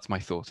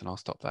 and I'll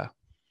stop there.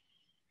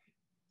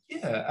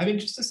 Yeah, I mean,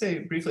 just to say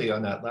briefly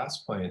on that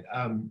last point,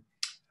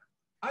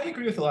 I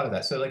agree with a lot of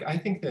that. So like, I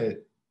think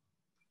that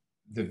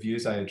the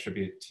views I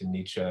attribute to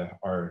Nietzsche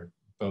are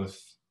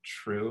both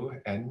true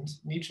and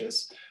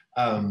Nietzsche's.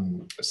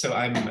 So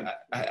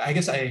I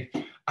guess I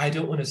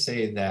don't want to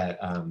say that,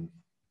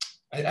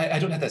 I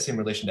don't have that same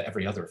relation to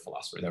every other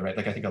philosopher though, right?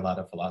 Like I think a lot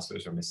of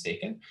philosophers are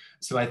mistaken.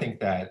 So I think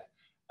that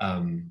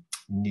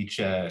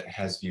Nietzsche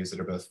has views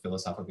that are both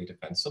philosophically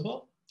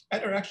defensible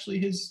and are actually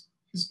his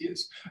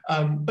views.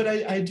 But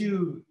I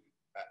do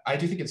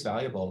think it's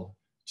valuable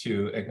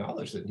to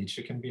acknowledge that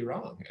Nietzsche can be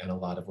wrong, and a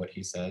lot of what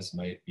he says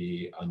might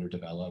be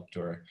underdeveloped,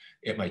 or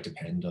it might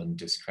depend on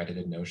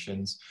discredited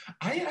notions.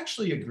 I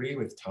actually agree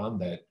with Tom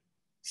that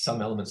some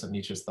elements of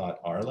Nietzsche's thought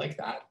are like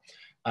that.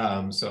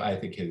 So I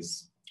think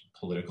his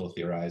political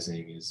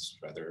theorizing is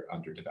rather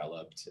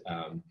underdeveloped.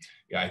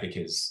 Yeah, I think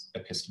his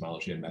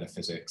epistemology and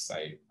metaphysics,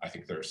 I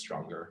think there are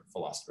stronger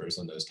philosophers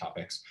on those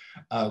topics.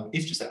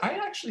 It's just that I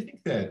actually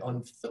think that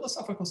on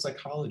philosophical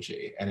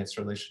psychology and its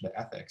relation to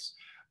ethics,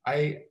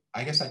 I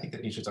guess I think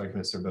that Nietzsche's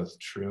arguments are both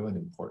true and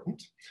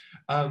important.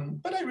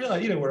 But I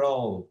realize,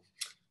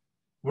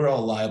 we're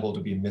all liable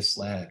to be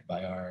misled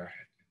by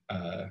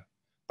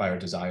our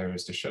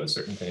desires to show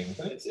certain things.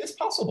 And it's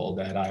possible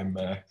that I'm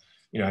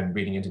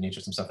reading into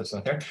Nietzsche some stuff that's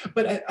not there.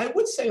 But I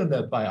would say on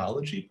the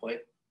biology point,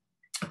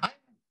 I'm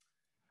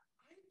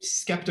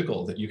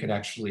skeptical that you can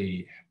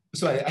actually,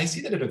 so I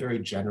see that at a very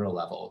general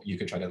level, you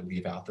could try to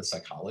leave out the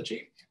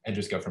psychology and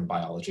just go from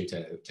biology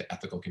to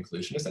ethical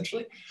conclusion,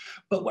 essentially.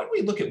 But when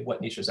we look at what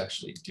Nietzsche's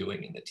actually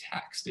doing in the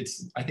text,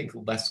 it's, I think,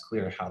 less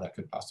clear how that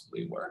could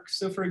possibly work.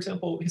 So for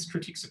example, his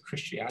critiques of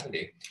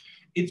Christianity,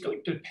 it's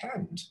going to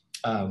depend,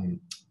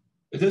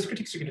 those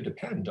critiques are going to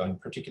depend on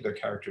particular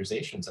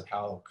characterizations of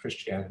how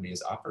Christianity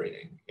is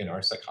operating in our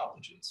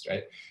psychologies,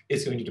 right?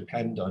 It's going to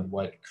depend on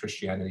what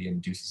Christianity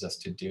induces us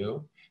to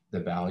do,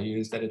 the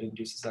values that it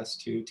induces us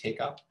to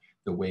take up,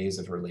 the ways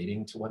of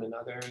relating to one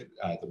another,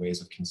 the ways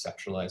of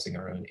conceptualizing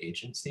our own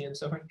agency and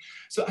so forth.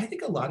 So I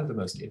think a lot of the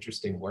most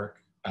interesting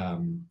work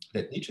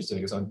that Nietzsche's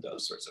doing is on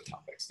those sorts of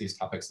topics, these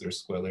topics that are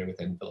squarely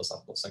within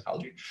philosophical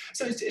psychology.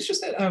 So it's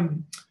just that,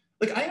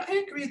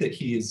 I agree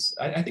that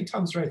I think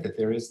Tom's right that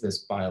there is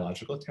this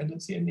biological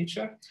tendency in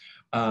Nietzsche.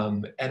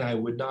 And I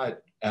would not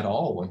at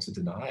all want to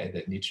deny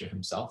that Nietzsche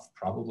himself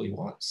probably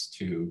wants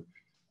to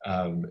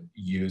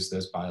use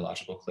those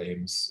biological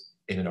claims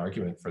in an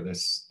argument for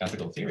this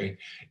ethical theory.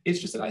 It's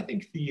just that I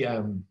think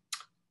the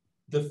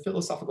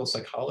philosophical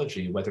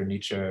psychology, whether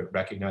Nietzsche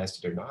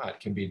recognized it or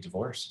not, can be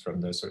divorced from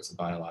those sorts of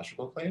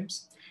biological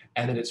claims.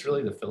 And then it's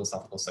really the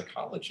philosophical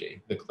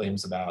psychology, the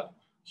claims about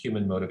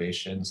human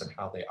motivations and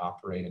how they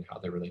operate and how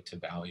they relate to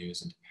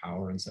values and to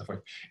power and so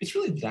forth. It's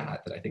really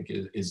that I think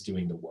is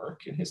doing the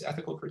work in his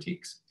ethical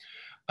critiques.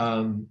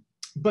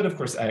 But of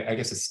course, I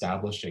guess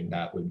establishing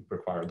that would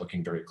require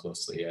looking very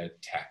closely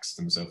at text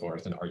and so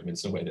forth and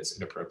arguments in a way that's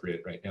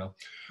inappropriate right now.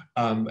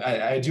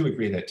 I do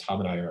agree that Tom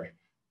and I are,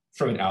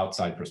 from an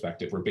outside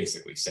perspective, we're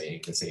basically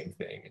saying the same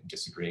thing and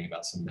disagreeing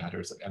about some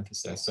matters of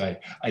emphasis. So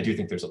I do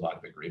think there's a lot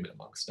of agreement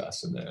amongst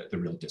us, and the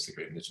real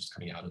disagreement is just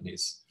coming out in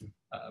these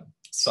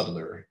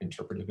subtler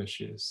interpretive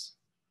issues.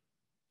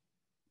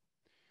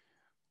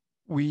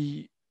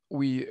 We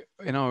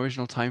in our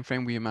original time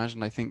frame, we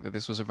imagined, I think, that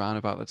this was around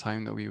about the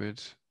time that we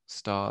would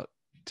start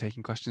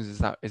taking questions. Is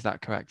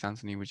that correct,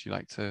 Anthony? Would you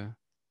like to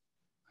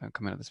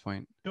come in at this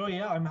point? Sure,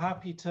 yeah, I'm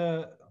happy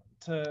to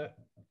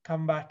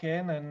come back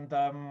in, and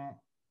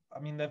I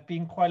mean, there've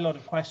been quite a lot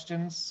of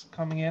questions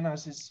coming in,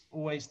 as is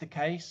always the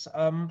case.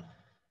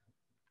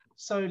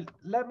 So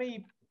let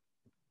me,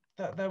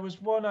 there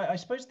was one, I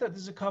suppose that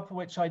there's a couple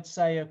which I'd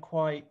say are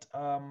quite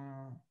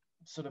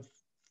sort of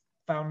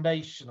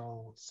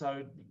foundational.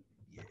 So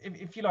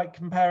if you like,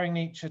 comparing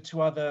Nietzsche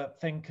to other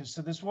thinkers.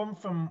 So there's one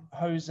from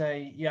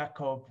Jose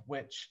Jacob,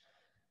 which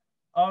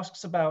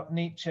asks about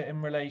Nietzsche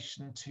in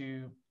relation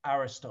to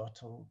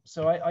Aristotle.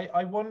 So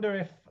I wonder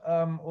if,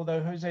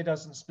 although Jose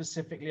doesn't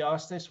specifically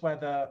ask this,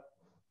 whether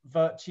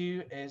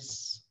virtue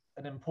is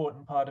an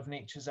important part of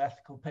Nietzsche's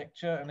ethical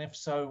picture, and if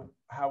so,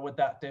 how would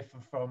that differ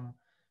from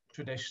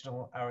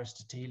traditional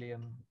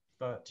Aristotelian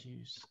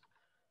virtues?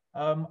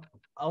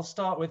 I'll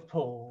start with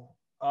Paul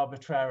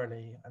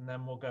arbitrarily, and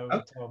then we'll go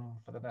with Tom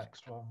for the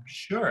next one.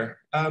 Sure.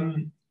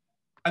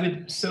 I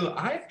mean, so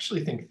I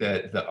actually think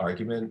that the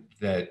argument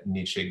that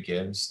Nietzsche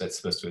gives that's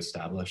supposed to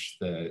establish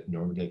the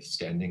normative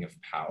standing of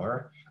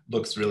power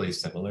looks really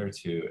similar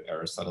to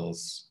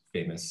Aristotle's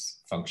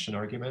famous function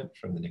argument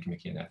from the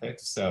Nicomachean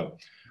Ethics. So,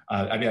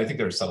 I mean, I think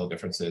there are subtle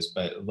differences,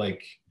 but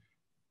like,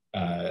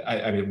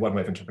 I mean, one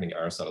way of interpreting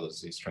Aristotle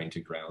is he's trying to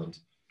ground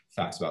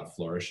facts about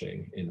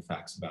flourishing in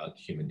facts about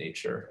human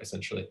nature,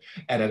 essentially.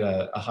 And at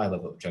a high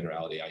level of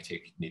generality, I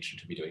take Nietzsche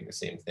to be doing the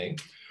same thing.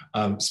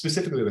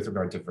 Specifically with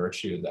regard to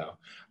virtue, though,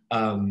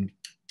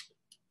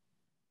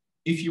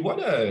 if you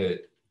want a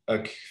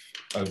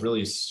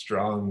really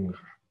strong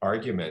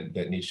argument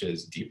that Nietzsche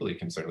is deeply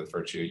concerned with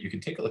virtue, you can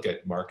take a look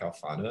at Mark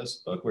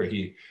Alfano's book, where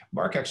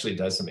Mark actually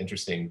does some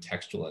interesting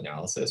textual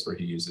analysis where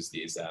he uses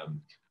these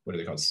what are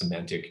they called,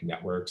 semantic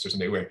networks or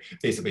something, where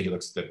basically he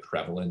looks at the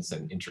prevalence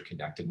and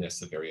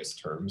interconnectedness of various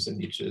terms in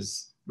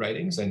Nietzsche's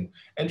writings and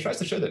tries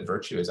to show that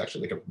virtue is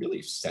actually like a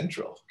really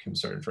central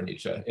concern for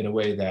Nietzsche in a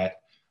way that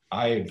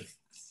I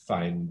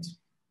found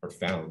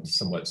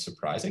somewhat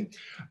surprising.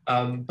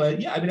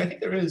 But yeah, I mean, I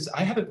think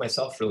I haven't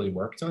myself really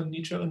worked on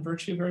Nietzsche and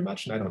virtue very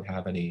much, and I don't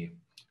have any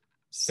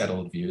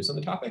settled views on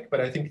the topic,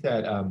 but I think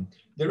that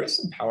there is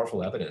some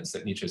powerful evidence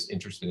that Nietzsche is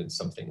interested in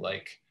something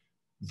like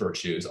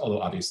virtues,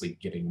 although obviously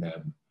giving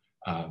them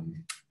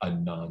a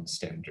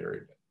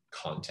non-standard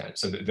content.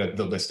 So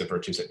the list of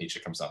virtues that Nietzsche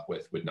comes up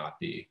with would not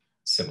be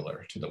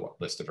similar to the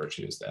list of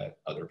virtues that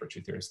other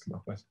virtue theorists come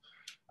up with.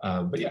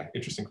 But yeah,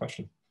 interesting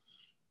question.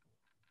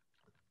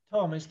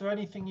 Tom, is there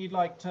anything you'd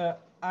like to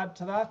add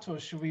to that, or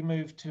should we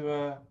move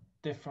to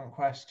different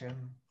question?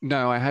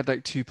 No, I had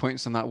like 2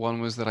 points on that.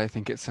 One was that I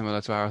think it's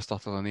similar to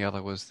Aristotle, and the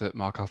other was that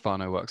Mark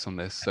Alfano works on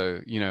this.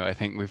 So, I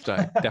think we've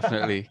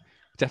definitely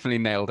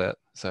nailed it.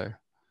 So,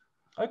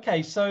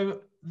 okay,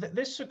 so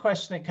this is a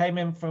question that came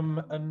in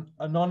from an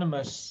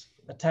anonymous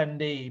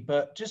attendee,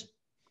 but just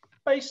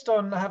based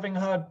on having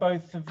heard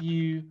both of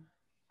you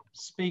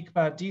speak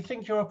about, do you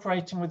think you're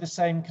operating with the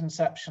same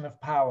conception of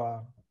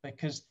power?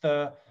 Because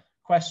the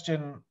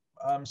question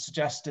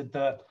suggested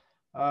that,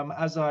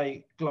 as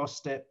I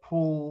glossed it,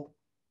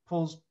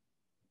 Paul's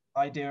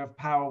idea of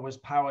power was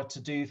power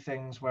to do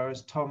things,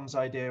 whereas Tom's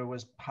idea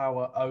was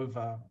power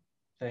over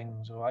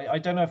things. Or I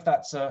don't know if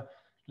that's a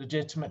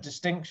legitimate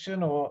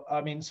distinction, or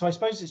so I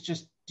suppose it's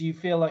just, do you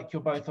feel like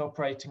you're both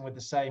operating with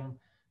the same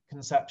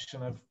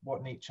conception of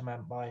what Nietzsche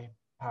meant by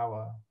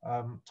power?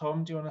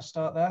 Tom, do you want to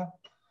start there?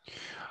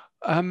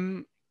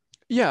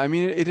 Yeah,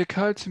 it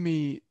occurred to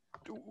me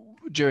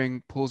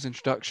during Paul's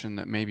introduction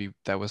that maybe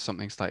there was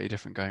something slightly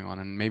different going on,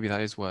 and maybe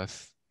that is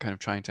worth kind of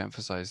trying to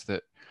emphasize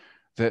that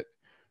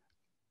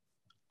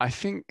I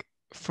think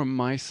from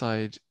my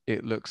side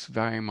it looks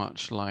very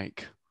much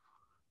like,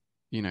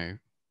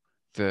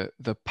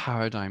 the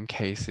paradigm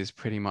case is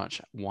pretty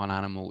much one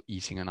animal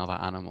eating another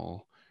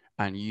animal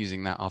and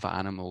using that other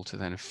animal to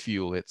then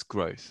fuel its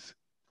growth.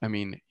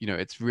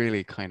 It's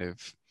really kind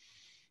of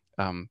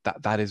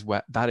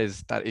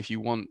that if you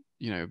want,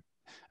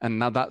 and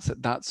now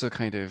that's a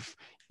kind of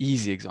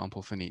easy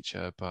example for Nietzsche,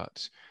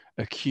 but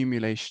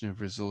accumulation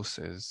of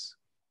resources,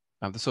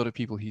 the sort of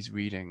people he's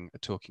reading are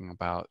talking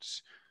about,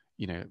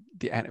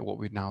 what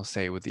we'd now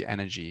say with the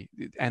energy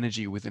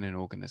within an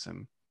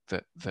organism,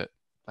 that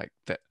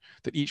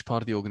each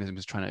part of the organism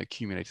is trying to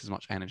accumulate as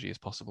much energy as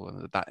possible,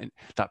 and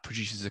that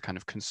produces a kind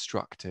of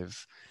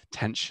constructive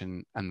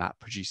tension, and that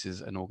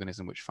produces an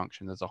organism which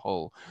functions as a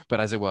whole. But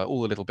as it were,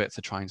 all the little bits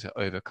are trying to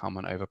overcome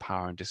and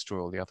overpower and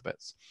destroy all the other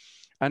bits.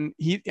 And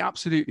he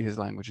absolutely, his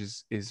language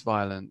is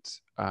violent.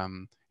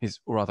 His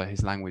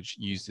language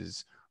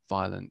uses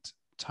violent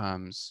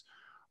terms.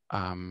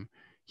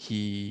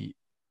 He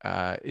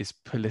is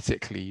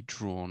politically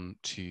drawn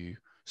to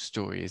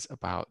stories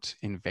about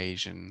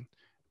invasion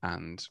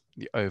and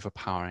the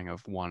overpowering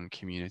of one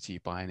community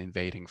by an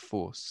invading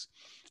force.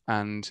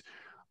 And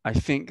I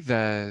think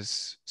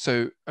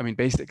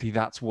basically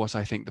that's what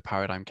I think the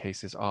paradigm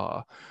cases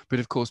are. But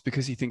of course,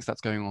 because he thinks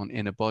that's going on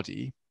in a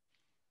body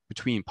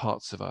between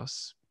parts of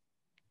us,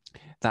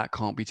 that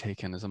can't be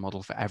taken as a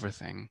model for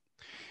everything.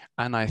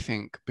 And I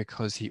think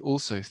because he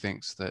also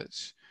thinks that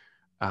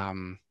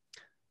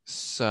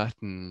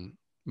certain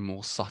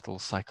more subtle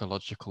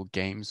psychological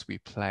games we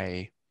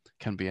play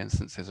can be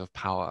instances of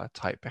power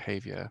type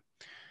behavior.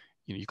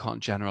 You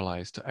can't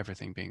generalize to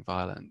everything being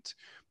violent,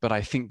 but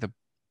I think the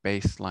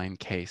baseline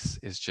case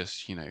is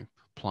just,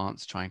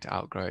 plants trying to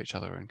outgrow each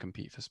other and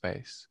compete for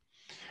space.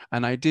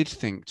 And I did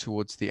think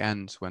towards the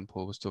end, when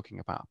Paul was talking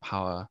about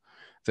power,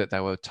 that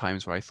there were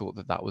times where I thought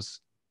that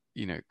was,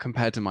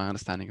 compared to my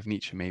understanding of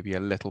Nietzsche, maybe a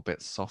little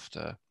bit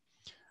softer.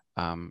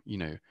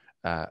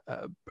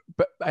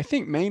 But I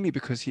think mainly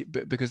because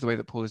the way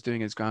that Paul is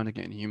doing is grounding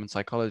it in human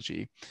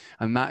psychology,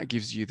 and that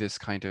gives you this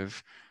kind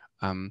of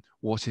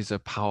what is a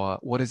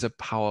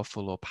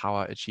powerful or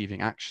power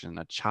achieving action,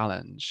 a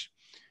challenge,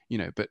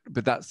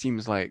 but that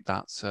seems like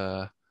that's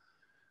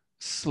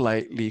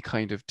slightly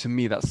kind of, to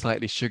me, that's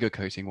slightly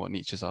sugarcoating what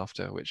Nietzsche's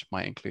after, which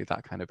might include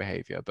that kind of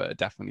behavior, but it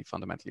definitely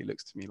fundamentally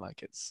looks to me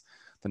like it's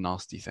the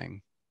nasty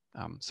thing.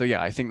 So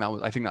yeah, I think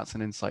that's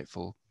an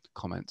insightful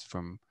comment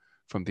from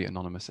the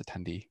anonymous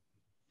attendee.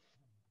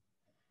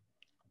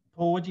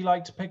 Paul, would you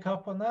like to pick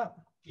up on that?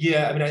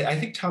 Yeah, I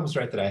think Tom's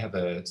right that I have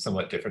a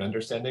somewhat different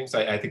understanding. So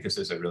I think this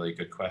is a really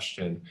good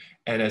question.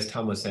 And as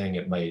Tom was saying,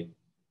 it might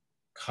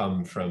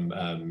come from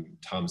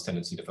Tom's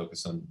tendency to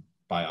focus on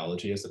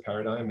biology as the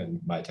paradigm and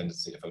my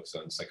tendency to focus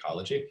on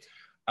psychology.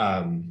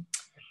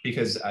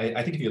 Because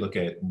I think if you look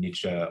at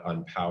Nietzsche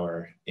on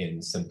power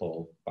in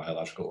simple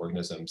biological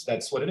organisms,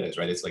 that's what it is,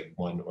 right? It's like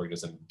one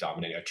organism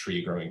dominating a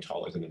tree growing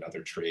taller than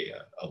another tree,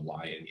 a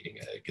lion eating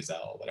a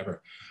gazelle,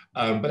 whatever.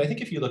 But I think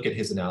if you look at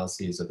his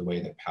analyses of the way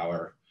that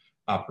power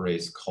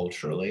operates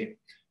culturally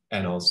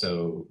and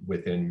also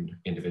within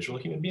individual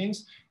human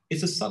beings,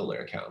 it's a subtler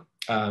account.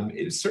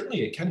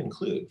 Certainly it can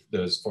include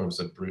those forms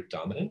of brute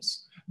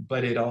dominance,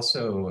 but it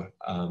also,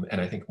 and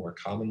I think more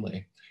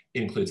commonly,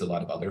 includes a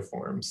lot of other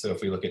forms. So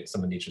if we look at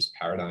some of Nietzsche's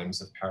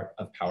paradigms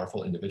of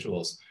powerful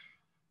individuals,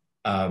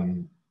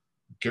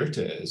 Goethe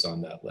is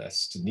on that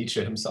list.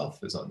 Nietzsche himself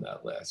is on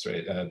that list,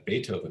 right?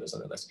 Beethoven is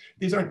on that list.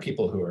 These aren't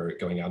people who are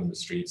going out in the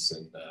streets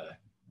and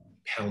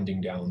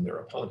pounding down their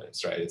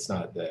opponents, right? It's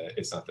not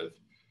the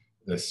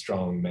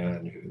strong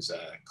man who's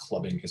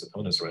clubbing his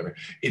opponents or whatever.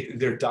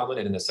 They're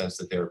dominant in the sense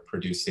that they're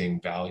producing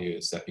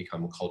values that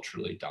become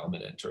culturally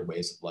dominant, or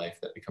ways of life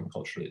that become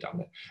culturally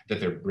dominant, that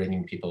they're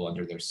bringing people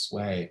under their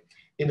sway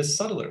in a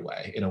subtler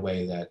way, in a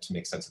way that, to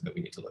make sense of it,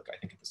 we need to look, I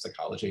think, at the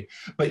psychology.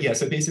 But yeah,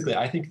 so basically,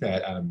 I think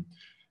that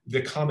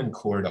the common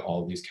core to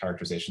all of these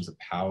characterizations of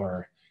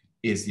power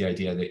is the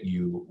idea that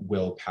you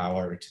will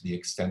power to the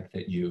extent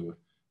that you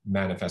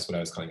manifest what I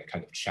was calling a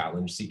kind of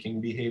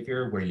challenge-seeking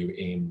behavior, where you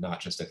aim not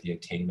just at the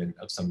attainment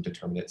of some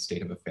determinate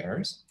state of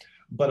affairs,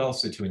 but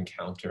also to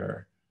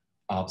encounter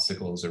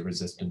obstacles or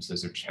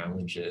resistances or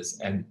challenges,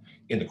 and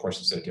in the course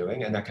of so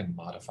doing, and that can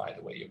modify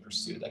the way you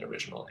pursue that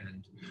original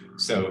end.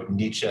 So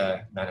Nietzsche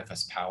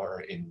manifests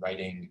power in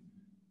writing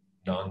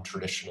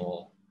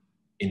non-traditional,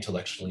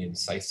 intellectually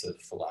incisive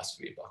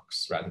philosophy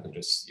books rather than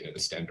just the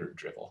standard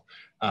drivel.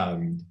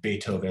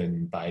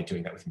 Beethoven by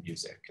doing that with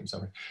music and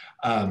so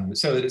on.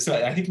 So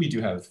I think we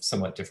do have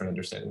somewhat different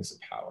understandings of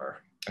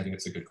power. I think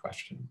it's a good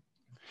question.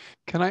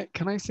 Can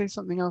I say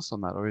something else on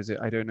that, or is it?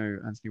 I don't know,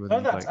 Anthony.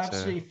 Whether no, that's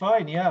absolutely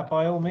fine. Yeah,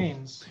 by all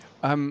means.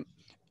 I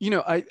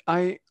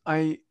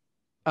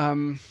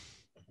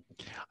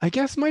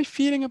guess my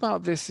feeling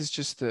about this is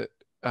just that,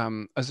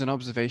 as an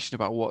observation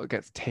about what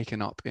gets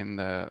taken up in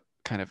the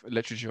kind of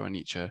literature on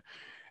Nietzsche,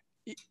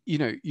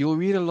 you'll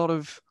read a lot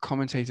of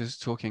commentators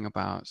talking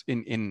about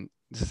in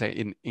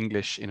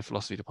English in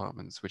philosophy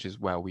departments, which is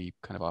where we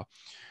kind of are,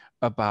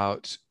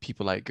 about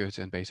people like Goethe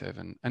and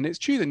Beethoven. And it's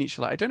true that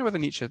Nietzsche, I don't know whether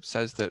Nietzsche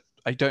says that,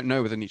 I don't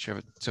know whether Nietzsche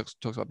ever talks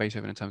about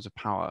Beethoven in terms of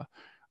power,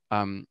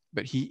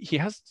 but he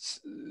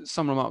has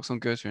some remarks on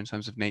Goethe in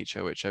terms of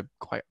nature, which are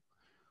quite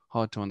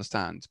hard to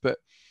understand. But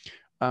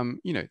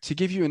to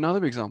give you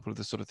another example of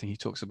the sort of thing he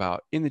talks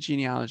about in the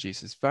Genealogies,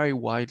 this very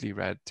widely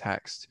read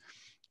text,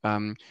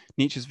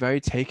 Nietzsche's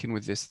very taken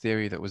with this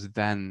theory that was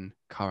then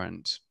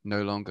current,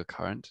 no longer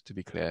current, to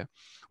be clear,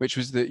 which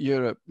was that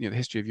Europe, the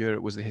history of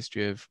Europe was the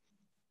history of,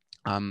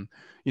 an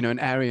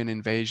Aryan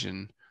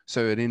invasion.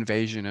 So an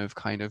invasion of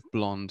kind of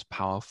blonde,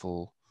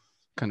 powerful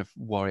kind of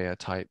warrior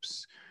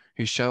types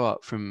who show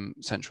up from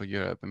Central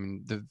Europe. I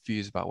mean, the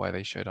views about where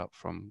they showed up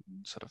from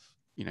sort of,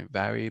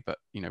 vary, but,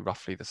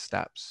 roughly the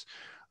steppes.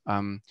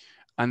 And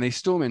they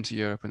storm into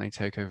Europe and they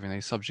take over and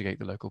they subjugate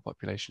the local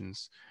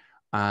populations.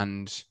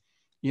 And,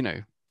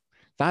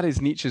 that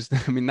is Nietzsche's,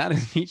 that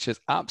is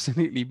Nietzsche's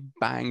absolutely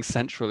bang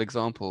central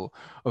example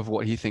of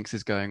what he thinks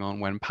is going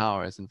on when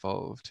power is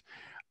involved.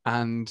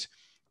 And,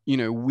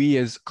 we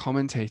as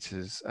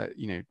commentators,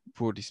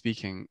 broadly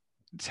speaking,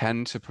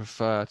 tend to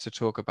prefer to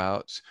talk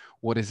about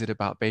what is it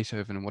about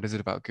Beethoven and what is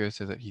it about Goethe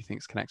that he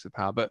thinks connects with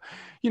power. But,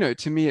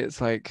 to me, it's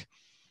like,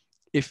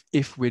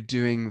 if we're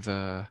doing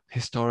the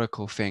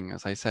historical thing,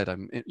 as I said,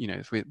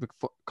 if we're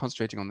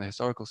concentrating on the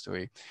historical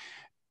story,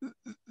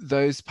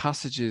 those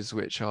passages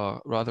which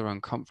are rather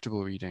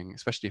uncomfortable reading,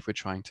 especially if we're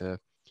trying to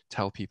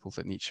tell people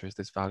that Nietzsche is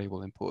this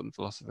valuable, important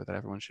philosopher that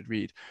everyone should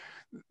read,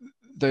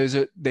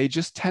 they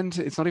just tend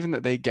to, it's not even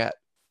that they get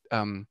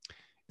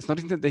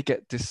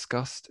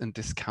discussed and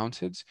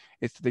discounted,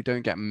 it's that they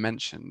don't get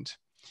mentioned.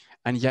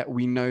 And yet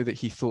we know that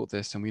he thought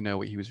this and we know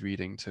what he was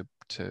reading to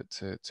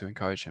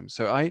encourage him.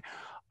 So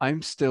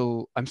I'm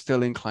still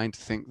inclined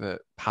to think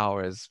that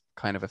power is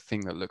kind of a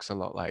thing that looks a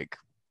lot like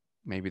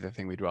maybe the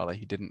thing we'd rather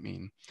he didn't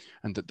mean,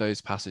 and that those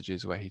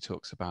passages where he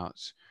talks about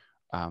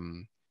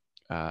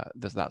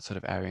that sort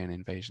of Aryan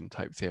invasion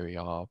type theory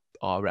are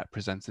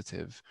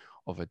representative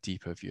of a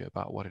deeper view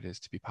about what it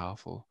is to be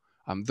powerful.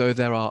 Though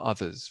there are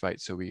others,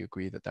 right? So we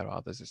agree that there are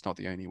others. It's not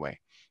the only way,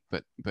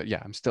 but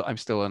yeah, I'm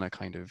still in a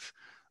kind of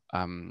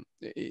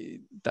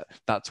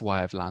that's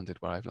why I've landed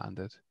where I've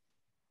landed.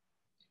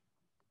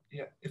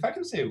 Yeah, if I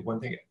can say one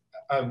thing,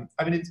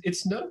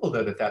 it's notable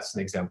though that that's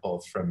an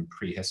example from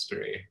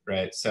prehistory,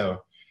 right?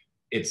 So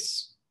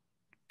it's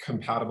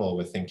compatible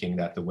with thinking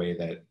that the way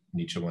that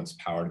Nietzsche wants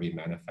power to be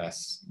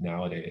manifest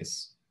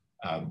nowadays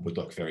would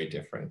look very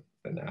different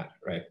than that,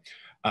 right?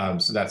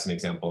 So that's an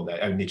example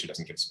that Nietzsche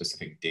doesn't give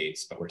specific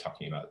dates, but we're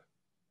talking about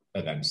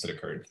events that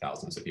occurred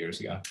thousands of years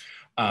ago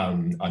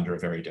under a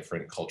very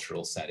different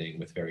cultural setting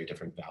with very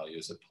different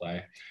values at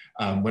play.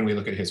 When we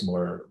look at his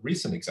more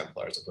recent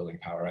exemplars of willing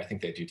power, I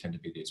think they do tend to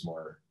be these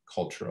more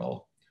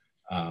cultural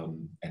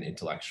and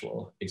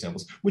intellectual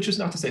examples, which is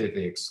not to say that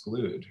they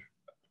exclude.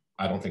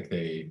 I don't think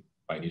they,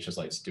 by Nietzsche's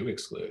lights, do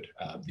exclude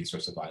these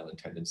sorts of violent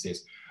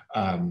tendencies,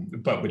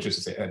 but which is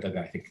to say that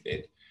I think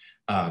that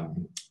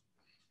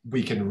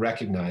we can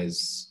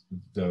recognize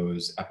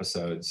those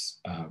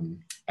episodes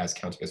as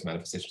counting as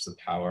manifestations of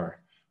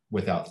power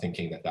without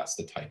thinking that that's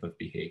the type of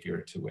behavior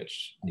to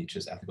which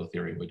Nietzsche's ethical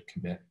theory would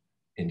commit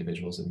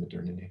individuals in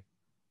modernity.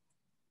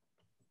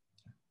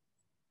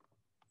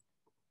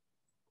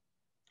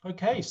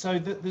 Okay, so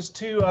there's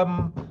two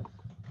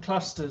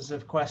clusters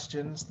of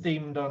questions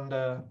themed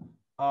under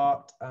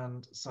art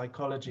and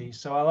psychology.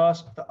 So I'll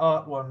ask the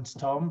art ones,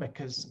 Tom,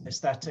 because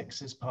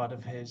aesthetics is part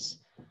of his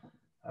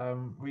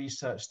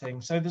research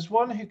thing. So there's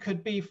one who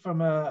could be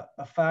from a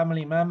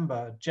family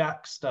member,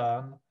 Jack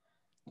Stern,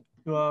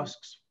 who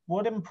asks,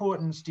 what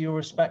importance do your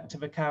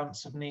respective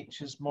accounts of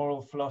Nietzsche's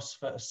moral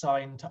philosopher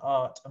assign to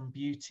art and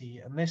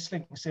beauty? And this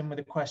links in with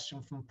a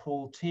question from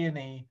Paul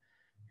Tierney,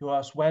 who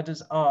asks, where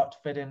does art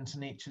fit into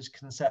Nietzsche's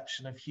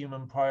conception of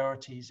human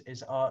priorities?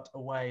 Is art a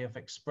way of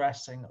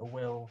expressing a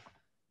will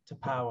to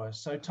power?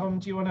 So Tom,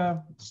 do you want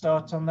to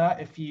start on that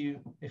if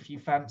you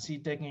fancy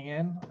digging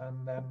in,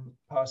 and then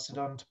pass it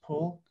on to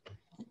Paul?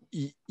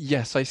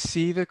 Yes, I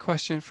see the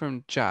question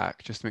from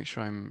Jack, just to make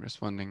sure I'm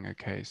responding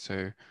okay.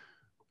 So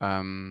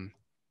how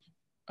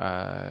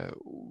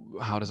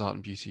does art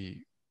and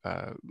beauty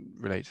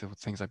relate to the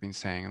things I've been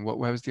saying? And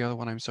where was the other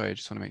one? I'm sorry, I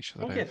just want to make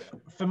sure that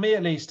for me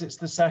at least, it's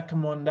the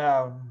second one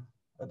down,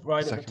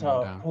 right at the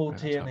top, Paul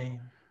Tierney.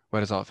 Where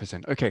does art fit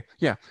in? Okay,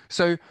 yeah.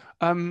 So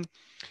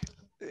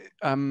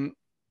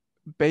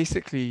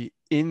basically,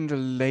 in the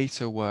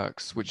later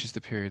works, which is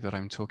the period that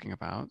I'm talking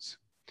about,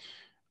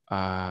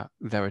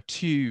 there are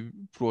two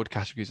broad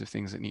categories of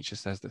things that Nietzsche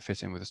says that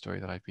fit in with the story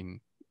that I've been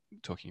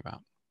talking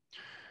about.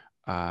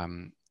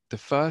 The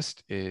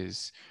first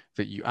is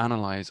that you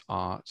analyze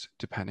art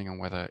depending on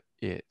whether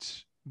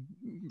it,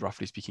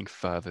 roughly speaking,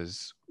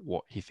 furthers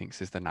what he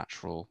thinks is the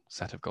natural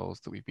set of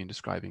goals that we've been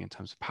describing in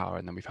terms of power,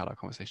 and then we've had our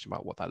conversation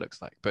about what that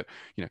looks like. But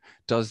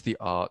does the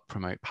art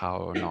promote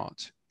power or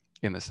not,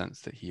 in the sense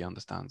that he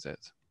understands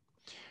it?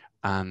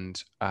 And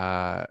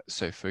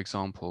so, for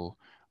example,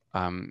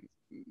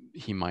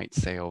 he might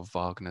say of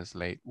Wagner's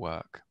late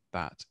work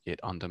that it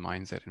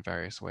undermines it in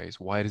various ways.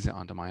 Why does it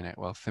undermine it?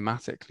 Well,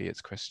 thematically, it's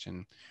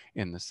Christian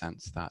in the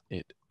sense that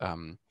it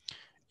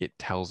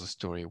tells a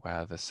story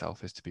where the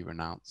self is to be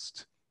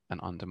renounced and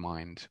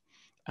undermined,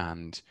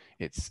 and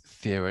it's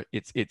an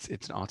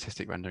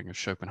artistic rendering of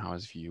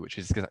Schopenhauer's view, which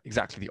is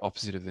exactly the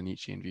opposite of the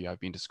Nietzschean view I've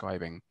been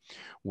describing,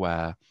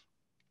 where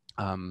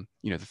the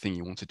thing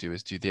you want to do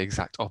is do the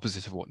exact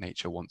opposite of what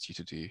nature wants you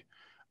to do,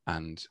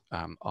 and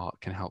art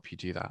can help you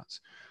do that.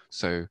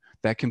 So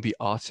there can be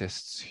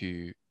artists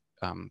who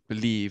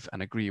believe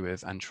and agree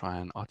with and try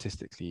and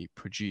artistically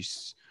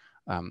produce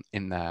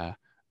in their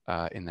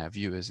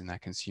viewers, in their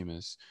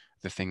consumers,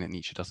 the thing that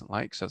Nietzsche doesn't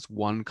like. So that's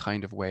one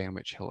kind of way in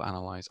which he'll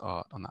analyze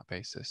art on that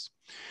basis.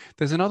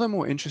 There's another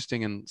more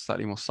interesting and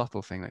slightly more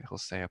subtle thing that he'll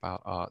say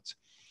about art,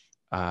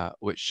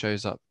 which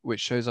shows up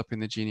in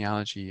the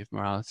genealogy of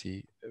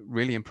morality,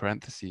 really in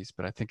parentheses,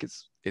 but I think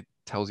it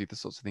tells you the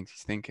sorts of things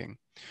he's thinking,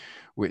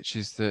 which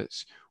is that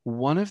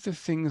one of the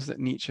things that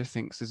Nietzsche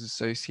thinks is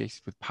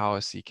associated with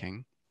power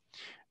seeking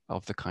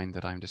of the kind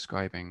that I'm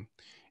describing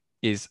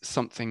is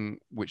something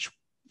which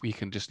we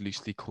can just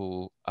loosely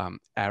call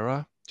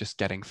error, just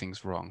getting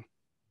things wrong.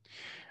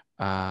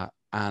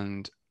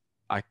 And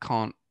I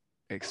can't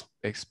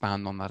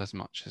expand on that as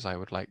much as I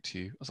would like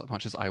to,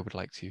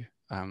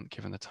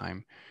 given the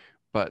time.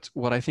 But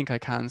what I think I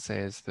can say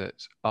is that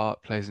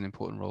art plays an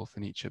important role for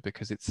Nietzsche,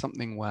 because it's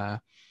something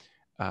where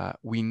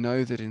we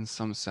know that in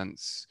some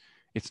sense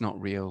it's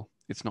not real,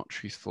 it's not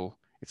truthful,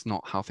 it's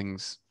not how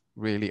things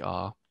really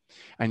are,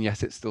 and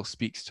yet it still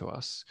speaks to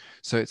us.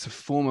 So it's a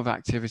form of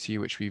activity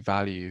which we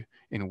value,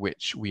 in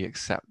which we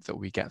accept that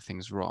we get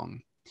things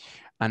wrong.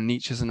 And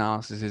Nietzsche's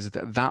analysis is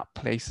that that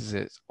places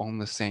it on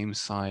the same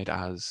side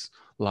as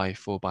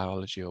life or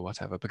biology or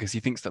whatever, because he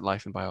thinks that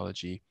life and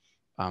biology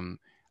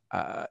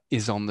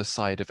is on the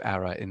side of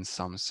error in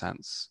some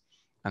sense.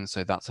 And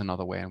so that's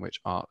another way in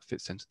which art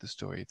fits into the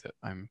story that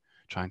I'm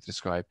trying to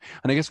describe.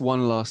 And I guess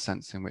one last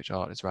sense in which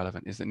art is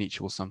relevant is that Nietzsche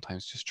will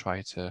sometimes just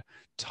try to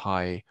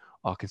tie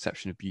our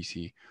conception of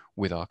beauty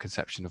with our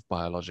conception of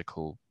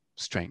biological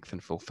strength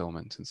and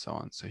fulfillment and so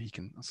on. So he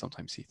can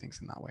sometimes see things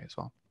in that way as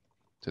well.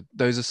 So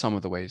those are some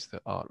of the ways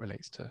that art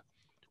relates to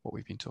what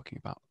we've been talking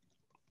about.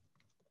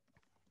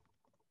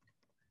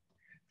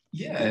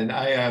 Yeah, and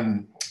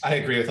I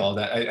agree with all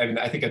that. I mean,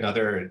 I think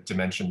another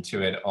dimension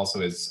to it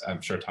also is,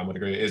 I'm sure Tom would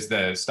agree, is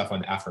the stuff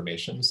on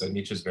affirmation. So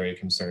Nietzsche's very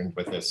concerned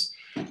with this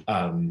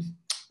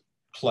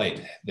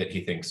plight that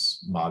he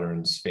thinks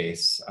moderns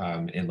face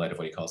in light of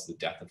what he calls the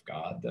death of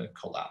God, the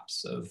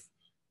collapse of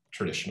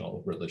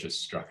traditional religious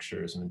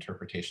structures and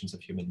interpretations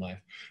of human life.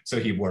 So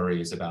he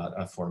worries about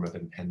a form of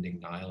impending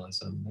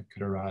nihilism that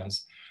could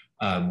arise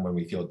when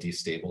we feel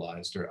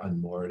destabilized or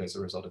unmoored as a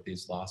result of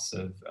these loss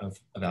of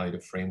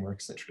evaluative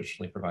frameworks that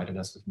traditionally provided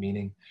us with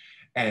meaning.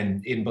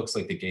 And in books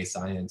like The Gay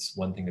Science,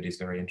 one thing that he's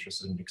very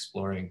interested in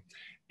exploring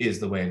is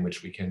the way in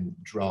which we can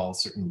draw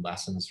certain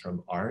lessons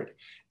from art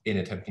in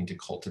attempting to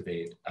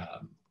cultivate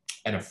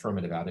an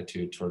affirmative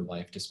attitude toward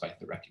life, despite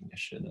the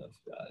recognition of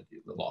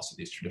the loss of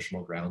these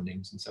traditional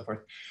groundings and so forth.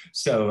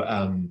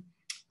 So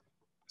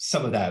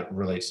some of that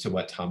relates to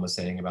what Tom was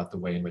saying about the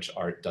way in which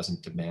art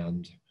doesn't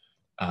demand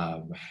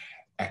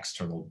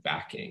external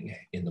backing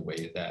in the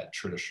way that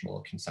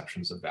traditional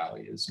conceptions of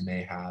values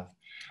may have.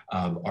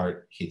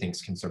 Art, he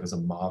thinks, can serve as a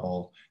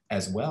model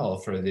as well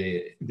for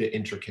the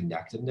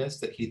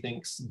interconnectedness that he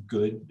thinks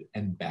good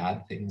and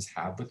bad things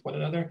have with one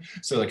another.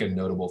 So like a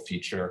notable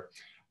feature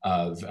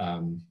of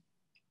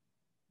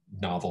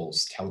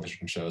novels,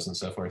 television shows, and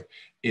so forth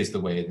is the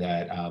way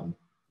that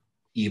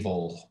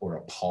evil or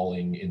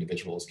appalling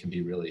individuals can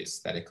be really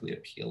aesthetically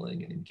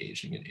appealing and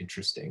engaging and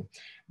interesting.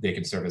 They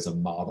can serve as a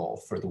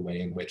model for the way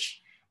in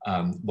which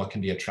what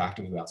can be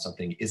attractive about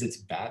something is its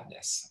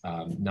badness,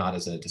 not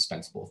as a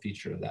dispensable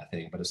feature of that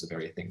thing, but as the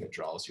very thing that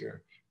draws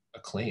your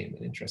acclaim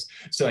and interest.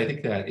 So I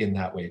think that in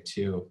that way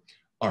too,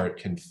 art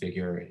can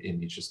figure in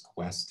Nietzsche's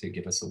quest to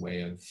give us a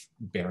way of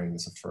bearing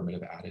this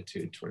affirmative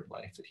attitude toward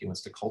life that he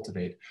wants to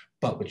cultivate,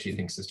 but which he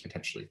thinks is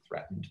potentially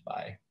threatened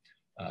by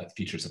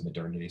features of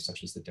modernity,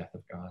 such as the death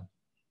of God.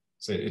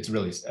 So it's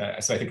really, so I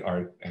think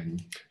art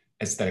and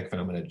aesthetic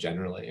phenomena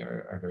generally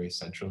are very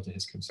central to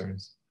his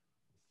concerns.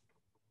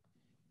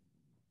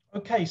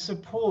 Okay, so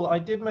Paul, I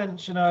did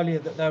mention earlier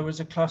that there was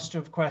a cluster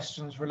of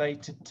questions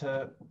related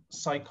to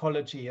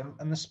psychology,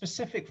 and the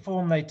specific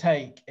form they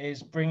take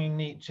is bringing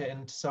Nietzsche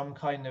into some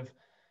kind of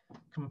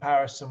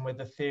comparison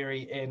with a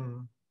theory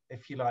in,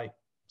 if you like,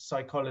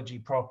 psychology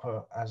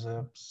proper as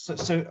a,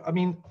 so I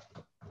mean,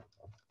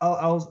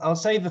 I'll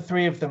say the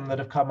three of them that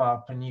have come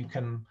up, and you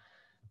can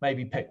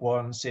maybe pick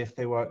one, see if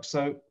they work.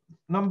 So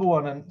number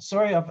one, and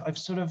sorry, I've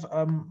sort of,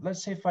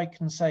 let's see if I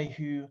can say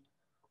who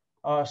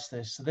asked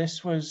this. So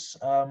this was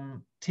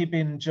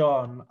Tibin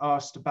John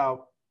asked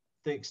about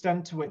the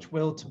extent to which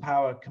will to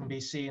power can be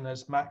seen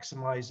as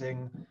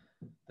maximizing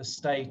the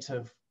state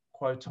of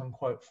quote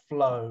unquote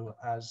flow,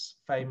 as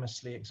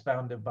famously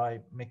expounded by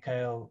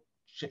Mikhail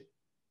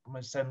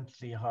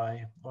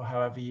Csikszentmihalyi, or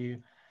however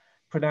you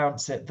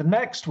pronounce it. The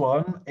next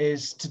one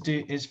is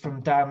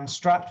from Dan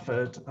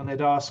Stratford, and it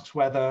asks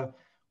whether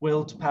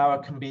will to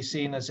power can be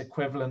seen as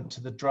equivalent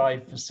to the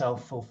drive for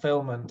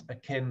self-fulfillment,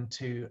 akin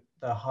to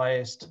the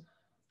highest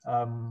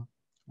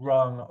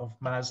rung of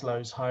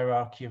Maslow's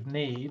hierarchy of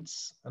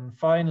needs. And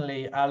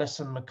finally,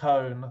 Alison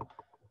McCone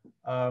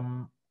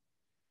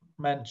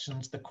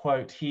mentions the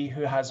quote, "He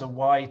who has a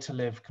why to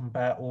live can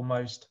bear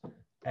almost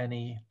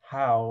any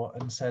how,"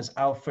 and says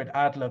Alfred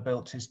Adler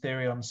built his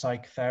theory on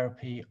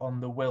psychotherapy on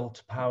the will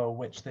to power,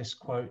 which this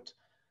quote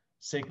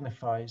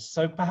signifies.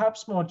 So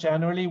perhaps more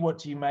generally, what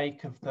do you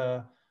make of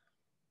the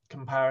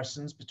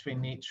comparisons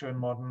between Nietzsche and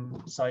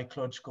modern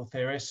psychological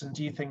theorists? And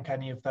do you think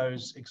any of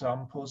those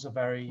examples are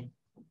very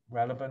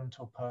relevant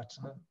or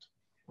pertinent?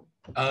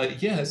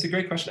 Yeah, it's a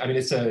great question. I mean,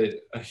 it's a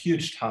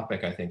huge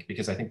topic, I think,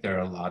 because I think there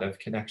are a lot of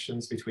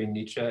connections between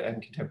Nietzsche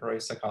and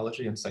contemporary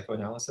psychology and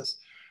psychoanalysis.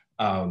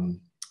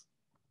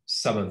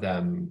 Some of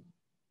them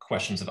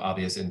questions of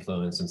obvious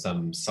influence, and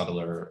some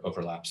subtler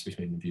overlaps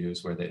between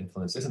views where the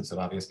influence isn't so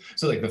obvious.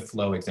 So like the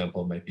flow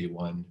example might be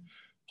one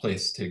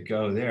place to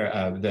go there.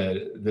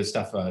 The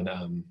stuff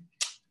on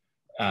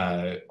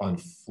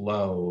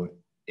flow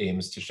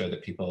aims to show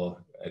that people,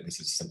 this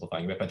is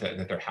simplifying a bit, but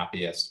that they're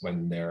happiest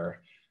when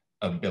their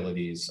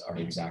abilities are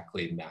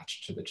exactly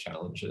matched to the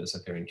challenges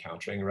that they're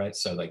encountering, right?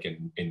 So like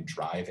in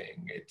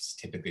driving, it's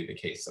typically the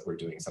case that we're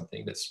doing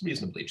something that's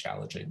reasonably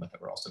challenging, but that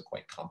we're also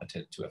quite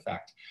competent to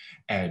effect.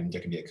 And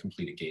there can be a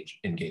complete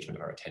engagement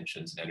of our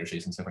attentions and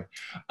energies and so forth.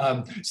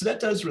 So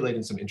that does relate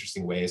in some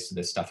interesting ways to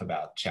this stuff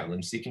about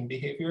challenge-seeking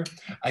behavior.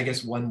 I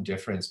guess one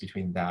difference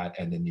between that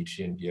and the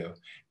Nietzschean view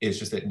is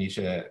just that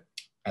Nietzsche,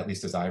 at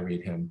least as I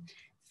read him,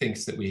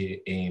 thinks that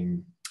we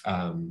aim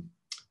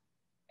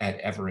at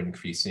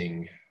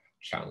ever-increasing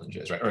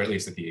challenges, right? Or at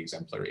least that the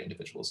exemplary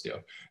individuals do.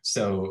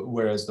 So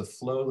whereas the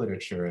flow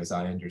literature, as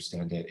I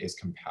understand it, is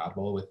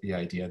compatible with the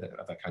idea that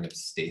of a kind of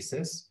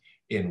stasis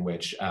in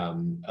which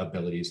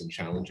abilities and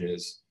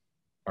challenges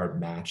are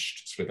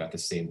matched sort of at the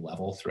same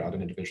level throughout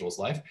an individual's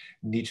life,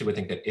 Nietzsche would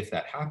think that if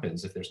that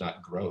happens, if there's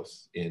not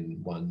growth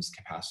in one's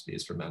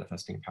capacities for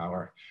manifesting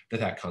power,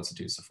 that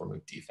constitutes a form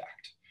of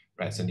defect.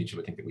 Right? So Nietzsche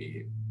would think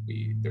that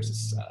there's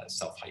this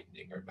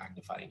self-heightening or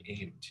magnifying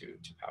aim to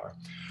power.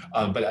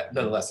 But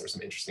nonetheless, there's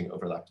some interesting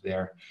overlap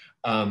there.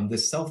 The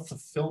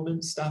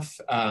self-fulfillment stuff,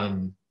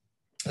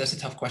 that's a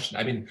tough question.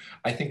 I mean,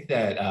 I think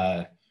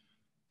that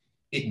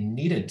it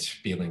needn't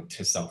be linked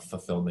to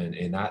self-fulfillment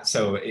in that.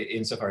 So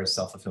insofar as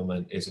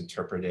self-fulfillment is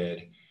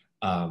interpreted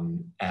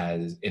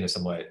as in a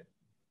somewhat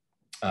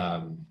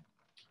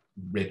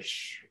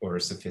rich or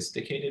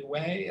sophisticated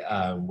way,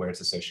 where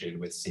it's associated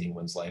with seeing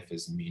one's life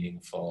as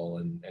meaningful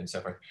and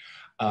so forth.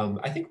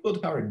 I think will to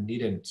power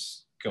needn't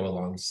go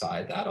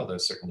alongside that, although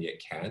certainly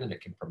it can and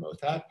it can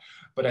promote that.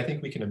 But I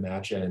think we can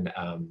imagine,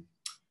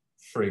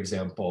 for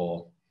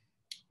example,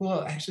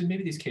 well, actually,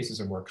 maybe these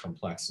cases are more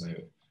complex. And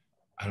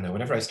I don't know,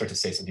 whenever I start to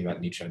say something about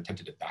Nietzsche, I'm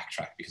tempted to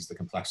backtrack because of the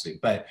complexity.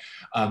 But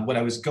what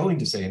I was going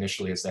to say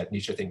initially is that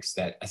Nietzsche thinks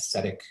that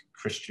ascetic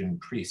Christian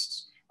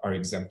priests are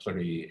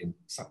exemplary,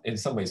 in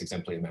some ways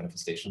exemplary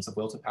manifestations of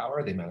will to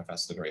power. They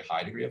manifest a very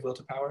high degree of will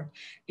to power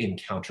in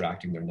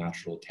counteracting their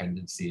natural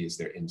tendencies,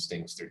 their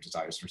instincts, their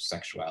desires for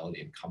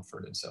sexuality and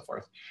comfort and so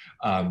forth.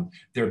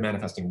 They're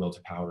manifesting will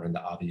to power in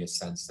the obvious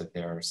sense that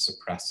they're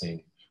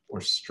suppressing or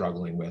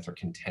struggling with or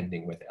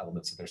contending with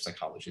elements of their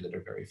psychology that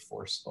are very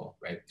forceful,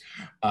 right?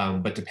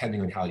 But depending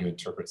on how you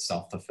interpret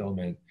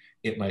self-fulfillment,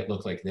 it might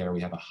look like there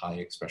we have a high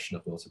expression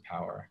of will to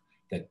power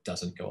that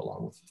doesn't go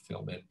along with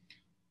fulfillment.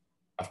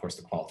 Of course,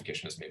 the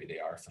qualification is maybe they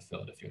are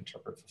fulfilled if you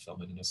interpret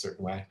fulfillment in a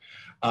certain way.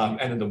 And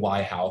then the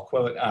why, how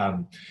quote.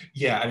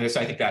 Yeah, I mean,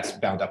 so I think that's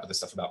bound up with the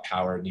stuff about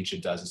power.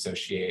 Nietzsche does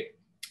associate,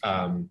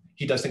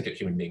 he does think that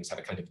human beings have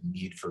a kind of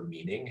need for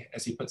meaning,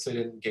 as he puts it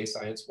in Gay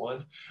Science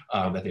 1,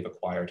 that they've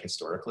acquired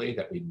historically,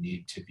 that we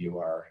need to view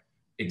our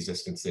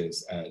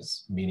existences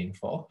as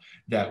meaningful.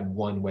 That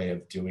one way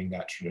of doing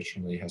that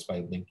traditionally has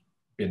been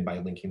by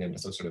linking them to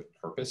some sort of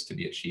purpose to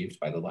be achieved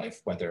by the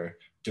life, whether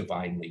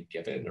divinely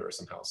given or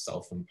somehow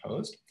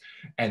self-imposed.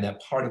 And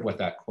that part of what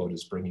that quote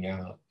is bringing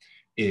out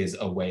is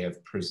a way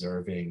of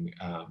preserving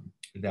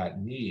that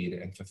need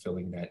and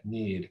fulfilling that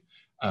need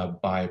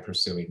by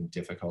pursuing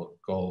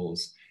difficult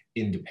goals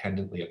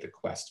independently of the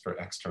quest for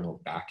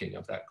external backing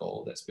of that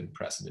goal that's been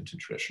present into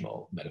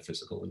traditional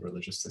metaphysical and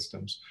religious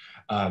systems.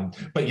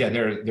 But yeah,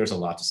 there's a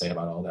lot to say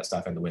about all that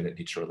stuff and the way that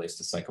Nietzsche relates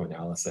to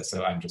psychoanalysis.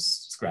 So I'm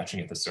just scratching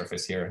at the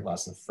surface here,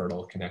 lots of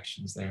fertile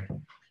connections there.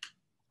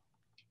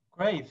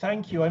 Great,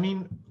 thank you. I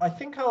mean, I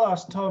think I'll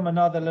ask Tom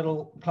another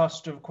little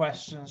cluster of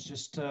questions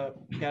just to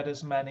get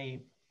as many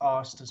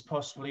asked as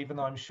possible, even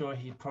though I'm sure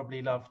he'd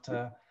probably love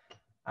to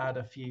add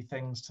a few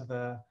things to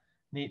the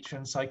Nietzsche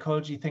and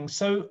psychology thing.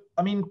 So,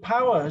 I mean,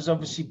 power has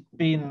obviously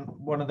been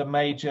one of the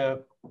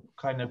major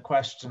kind of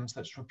questions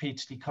that's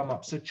repeatedly come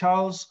up. So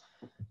Charles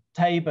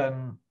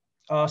Taban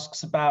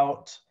asks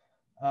about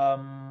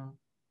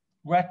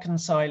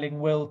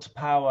reconciling will to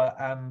power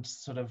and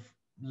sort of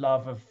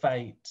love of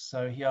fate.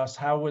 So he asks,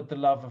 how would the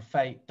love of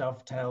fate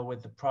dovetail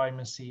with the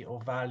primacy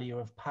or value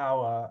of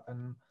power?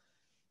 And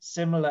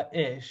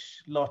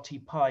similar-ish, Lottie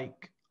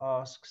Pike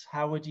asks,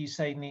 how would you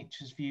say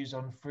Nietzsche's views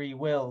on free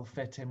will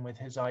fit in with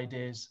his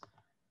ideas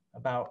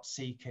about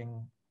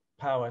seeking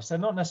power? So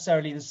not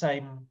necessarily the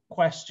same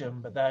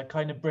question, but they're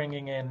kind of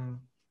bringing in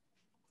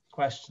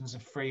questions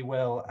of free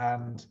will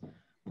and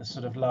the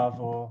sort of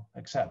love or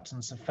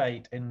acceptance of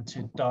fate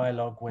into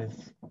dialogue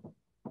with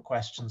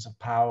questions of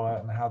power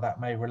and how that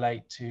may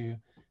relate to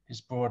his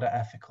broader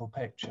ethical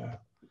picture.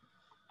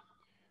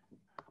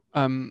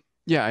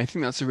 Yeah, I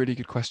think that's a really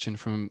good question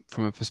from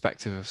a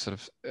perspective of sort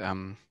of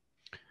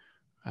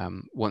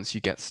once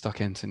you get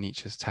stuck into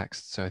Nietzsche's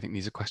text. So I think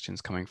these are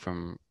questions coming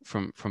from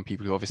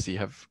people who obviously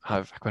have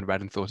kind of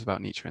read and thought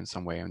about Nietzsche in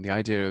some way. And the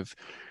idea of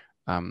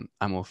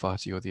amor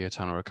fati, or the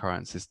eternal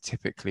recurrence, is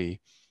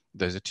typically,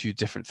 those are two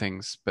different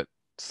things, but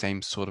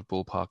same sort of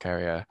ballpark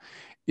area,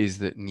 is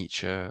that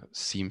Nietzsche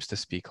seems to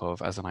speak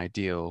of as an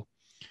ideal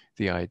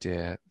the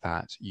idea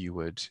that you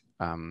would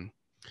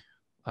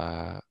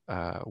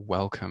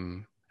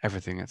welcome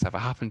everything that's ever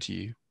happened to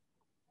you.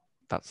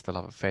 That's the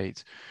love of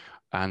fate.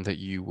 And that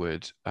you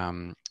would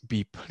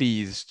be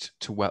pleased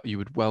to, you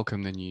would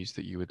welcome the news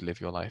that you would live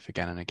your life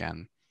again and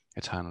again,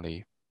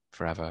 eternally,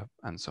 forever,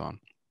 and so on.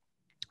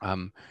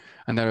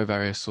 And there are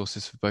various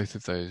sources for both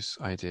of those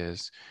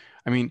ideas.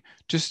 I mean,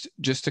 just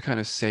to kind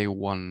of say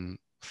one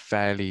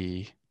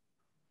fairly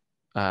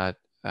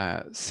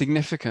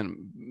significant,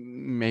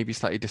 maybe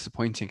slightly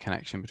disappointing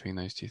connection between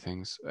those two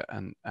things,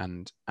 and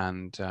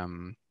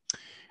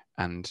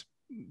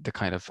the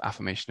kind of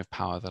affirmation of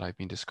power that I've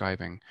been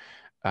describing.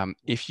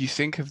 If you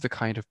think of the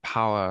kind of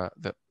power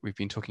that we've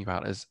been talking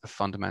about as a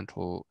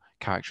fundamental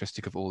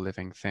characteristic of all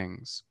living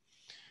things,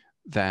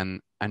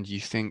 then, and you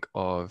think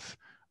of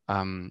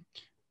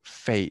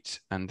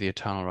fate and the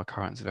eternal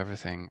recurrence of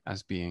everything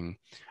as being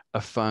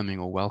affirming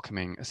or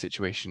welcoming a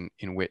situation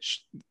in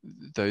which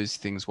those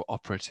things were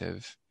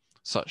operative,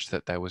 such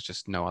that there was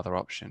just no other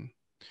option,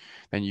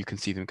 then you can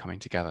see them coming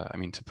together. I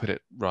mean, to put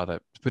it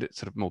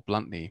sort of more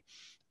bluntly,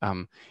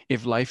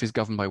 if life is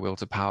governed by will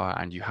to power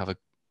and you have a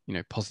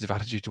positive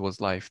attitude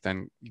towards life,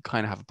 then you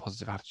kind of have a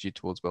positive attitude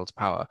towards will to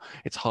power.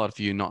 It's hard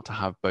for you not to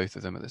have both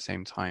of them at the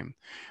same time.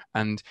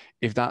 And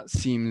if that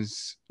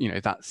seems,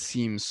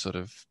 sort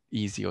of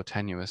easy or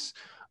tenuous,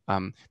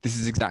 this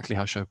is exactly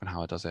how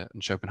Schopenhauer does it.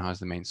 And Schopenhauer is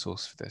the main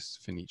source for this,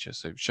 for Nietzsche.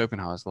 So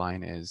Schopenhauer's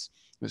line is,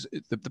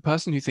 the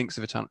person who thinks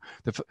of eternal,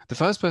 the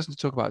first person to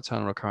talk about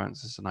eternal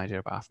recurrence as an idea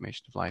about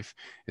affirmation of life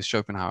is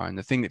Schopenhauer. And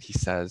the thing that he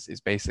says is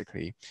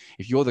basically,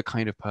 if you're the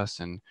kind of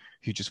person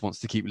who just wants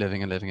to keep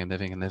living and living and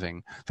living and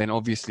living, then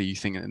obviously you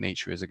think that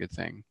nature is a good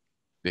thing,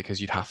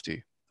 because you'd have to,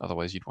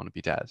 otherwise you'd want to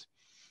be dead.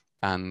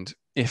 And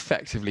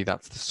effectively,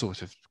 that's the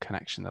sort of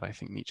connection that I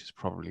think Nietzsche is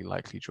probably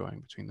likely drawing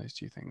between those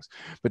two things.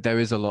 But there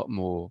is a lot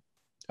more,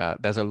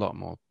 there's a lot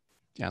more,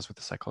 as with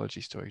the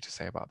psychology story, to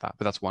say about that.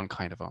 But that's one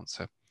kind of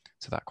answer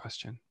to that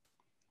question.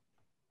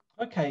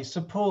 Okay, so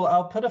Paul,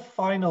 I'll put a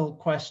final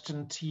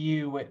question to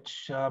you,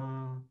 which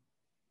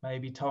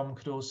maybe Tom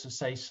could also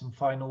say some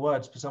final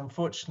words, because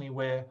unfortunately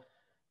we're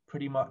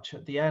pretty much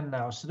at the end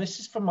now. So this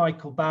is from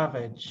Michael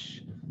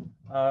Babbage.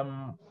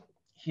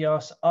 He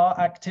asks, are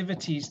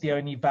activities the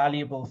only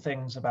valuable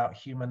things about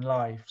human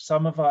life?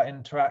 Some of our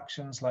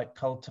interactions, like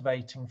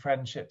cultivating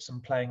friendships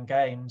and playing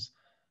games,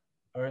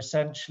 are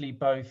essentially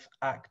both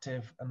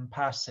active and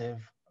passive,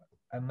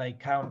 and they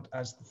count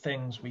as the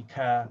things we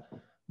care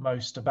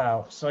most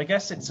about. So I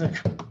guess it's a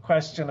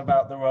question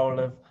about the role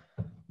of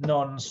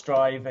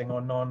non-striving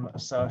or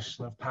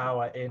non-assertion of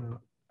power in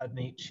a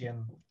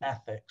Nietzschean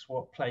ethics.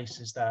 What place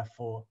is there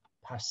for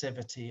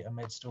passivity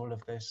amidst all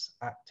of this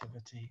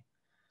activity?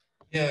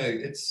 Yeah,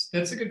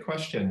 that's a good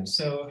question.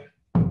 So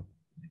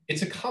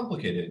it's a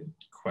complicated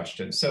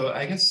question. So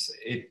I guess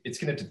it's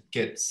going to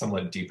get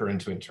somewhat deeper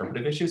into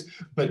interpretive issues.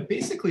 But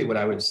basically what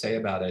I would say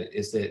about it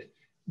is that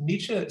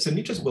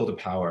Nietzsche's will to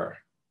power,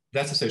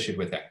 that's associated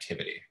with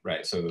activity,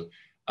 right? So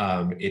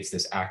it's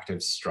this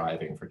active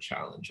striving for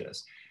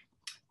challenges.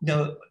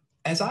 Now,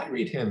 as I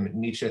read him,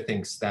 Nietzsche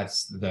thinks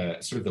that's the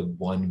sort of the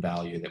one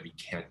value that we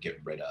can't get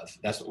rid of.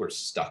 That's what we're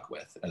stuck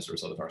with as a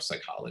result of our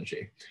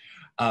psychology.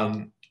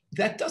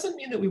 that doesn't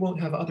mean that we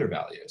won't have other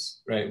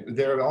values, right?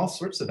 There are all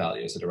sorts of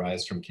values that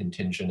arise from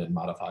contingent and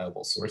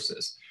modifiable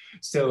sources.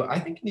 So I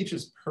think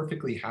Nietzsche's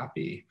perfectly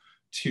happy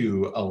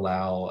to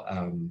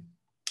allow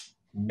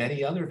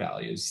many other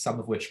values, some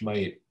of which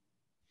might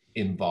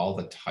involve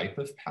a type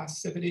of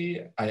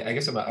passivity. I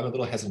guess I'm a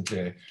little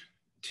hesitant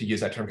to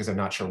use that term because I'm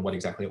not sure what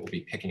exactly it will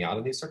be picking out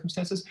in these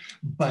circumstances.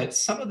 But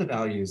some of the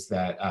values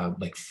that,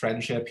 like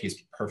friendship,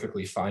 he's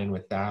perfectly fine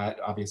with that,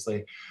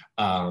 obviously.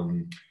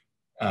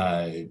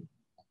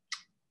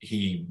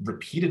 He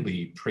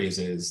repeatedly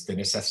praises the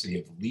necessity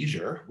of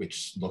leisure,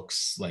 which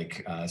looks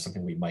like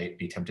something we might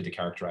be tempted to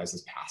characterize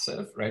as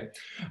passive, right?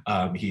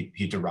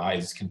 He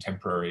derides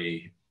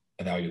contemporary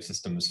evaluative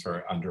systems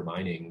for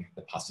undermining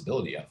the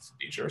possibility of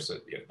leisure. So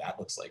that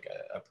looks like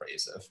a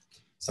praise of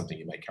something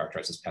you might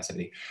characterize as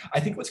passivity. I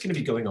think what's going to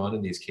be going on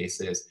in these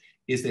cases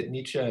is that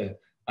Nietzsche,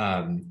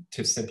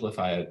 to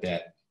simplify it a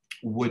bit,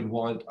 would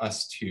want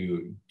us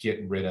to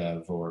get rid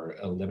of or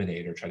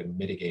eliminate or try to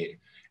mitigate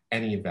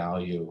any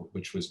value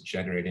which was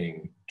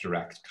generating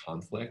direct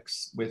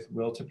conflicts with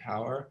will to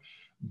power.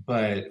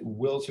 But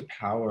will to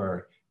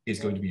power is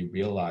going to be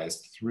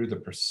realized through the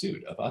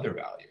pursuit of other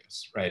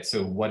values, right?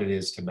 So what it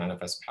is to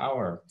manifest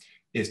power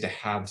is to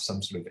have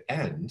some sort of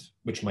end,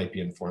 which might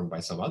be informed by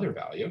some other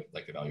value,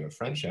 like the value of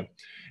friendship,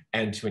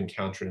 and to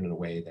encounter it in a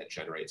way that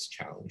generates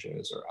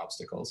challenges or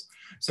obstacles.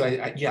 So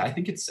I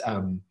think it's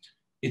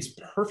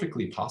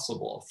perfectly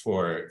possible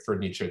for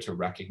Nietzsche to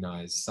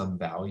recognize some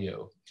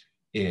value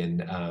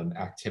in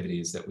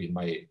activities that we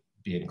might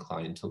be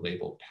inclined to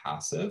label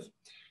passive.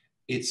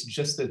 It's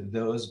just that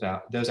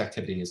those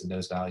activities and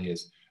those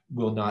values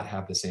will not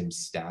have the same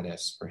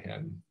status for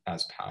him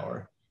as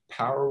power.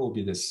 Power will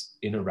be this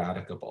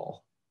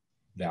ineradicable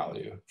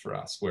value for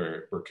us.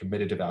 We're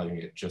committed to valuing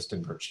it just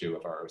in virtue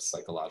of our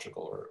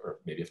psychological or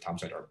maybe if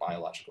Tom's right, our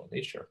biological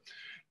nature.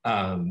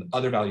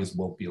 Other values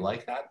won't be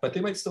like that, but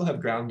they might still have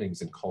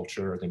groundings in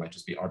culture. They might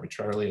just be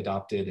arbitrarily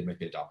adopted. They might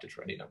be adopted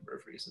for any number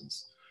of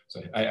reasons.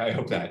 So I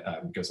hope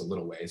that goes a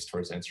little ways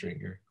towards answering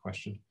your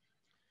question.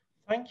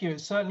 Thank you,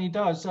 it certainly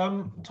does.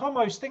 Tom,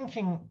 I was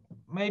thinking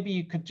maybe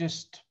you could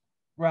just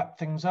wrap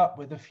things up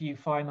with a few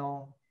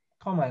final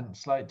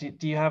comments. Like,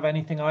 do you have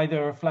anything,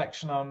 either a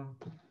reflection on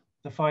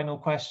the final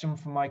question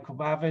from Michael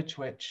Babbage,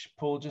 which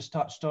Paul just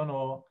touched on,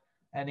 or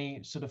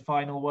any sort of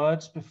final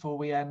words before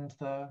we end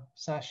the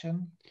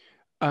session?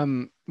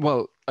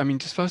 Well, I mean,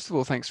 just first of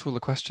all, thanks for all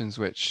the questions,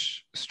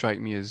 which strike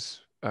me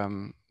as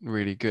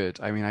really good.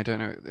 I mean, I don't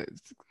know, it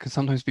can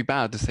sometimes be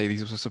bad to say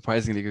these were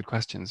surprisingly good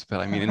questions,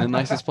 but I mean, in the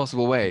nicest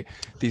possible way,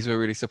 these were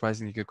really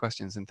surprisingly good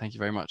questions, and thank you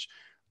very much.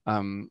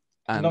 And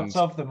lots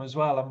of them as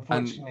well,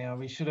 unfortunately.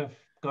 We should have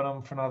gone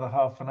on for another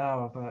half an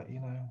hour, but you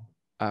know.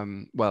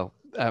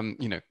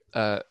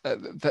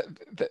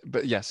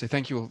 But yeah, so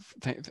thank you all,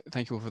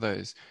 thank you all for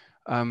those.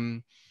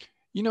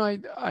 You know,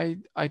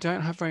 I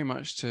don't have very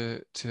much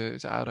to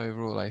add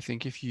overall. I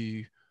think if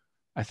you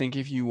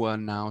were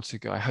now to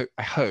go, I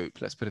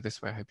hope, let's put it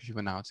this way, I hope if you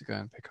were now to go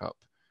and pick up,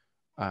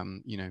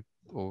 you know,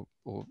 or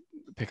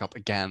pick up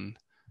again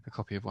a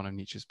copy of one of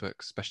Nietzsche's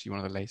books, especially one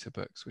of the later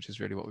books, which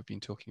is really what we've been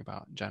talking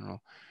about in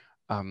general.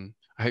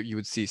 I hope you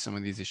would see some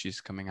of these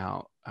issues coming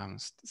out,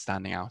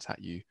 standing out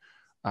at you.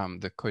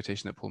 The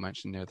quotation that Paul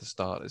mentioned near the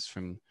start is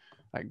from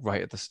like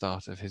right at the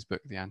start of his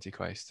book, The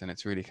Antichrist. And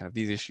it's really kind of,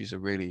 these issues are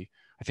really,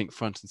 I think,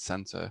 front and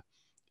center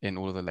in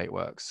all of the late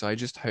works. So I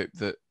just hope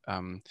that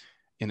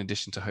in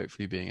addition to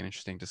hopefully being an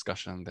interesting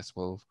discussion, this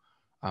will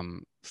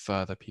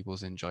further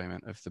people's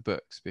enjoyment of the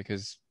books,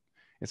 because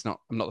I'm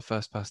not the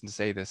first person to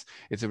say this.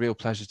 It's a real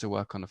pleasure to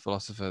work on a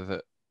philosopher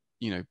that,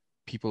 you know,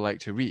 people like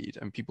to read,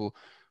 and people,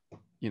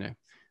 you know,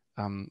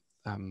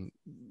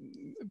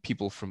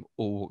 people from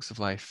all walks of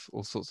life,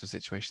 all sorts of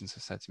situations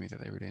have said to me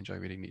that they really enjoy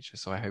reading Nietzsche.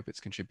 So I hope it's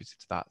contributed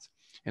to that,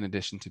 in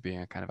addition to being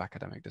a kind of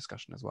academic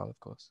discussion as well, of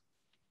course.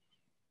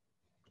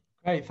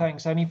 Great,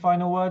 thanks. Any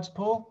final words,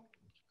 Paul?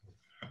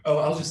 Oh,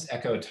 I'll just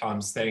echo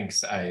Tom's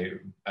thanks. I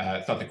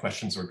thought the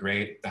questions were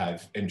great.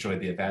 I've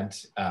enjoyed the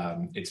event.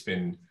 It's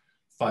been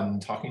fun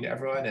talking to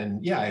everyone.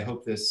 And yeah, I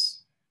hope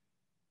this,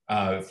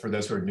 for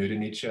those who are new to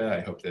Nietzsche, I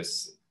hope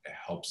this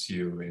helps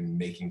you in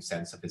making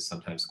sense of his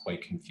sometimes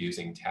quite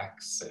confusing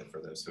texts. And for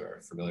those who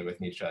are familiar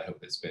with Nietzsche, I hope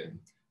it's been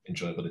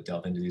enjoyable to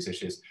delve into these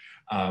issues.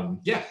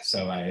 Yeah,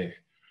 so I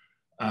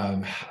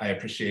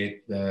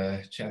appreciate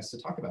the chance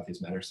to talk about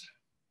these matters.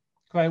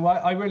 Great,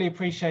 well, I really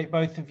appreciate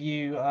both of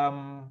you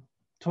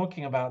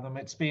talking about them.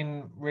 It's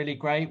been really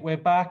great. We're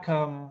back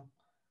a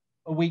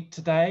week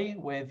today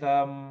with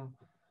a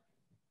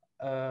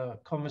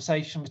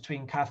conversation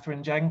between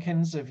Catherine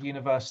Jenkins of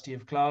University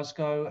of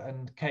Glasgow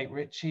and Kate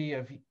Ritchie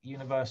of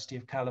University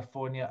of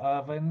California,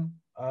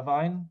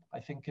 Irvine, I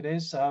think it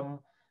is.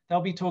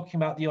 They'll be talking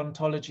about the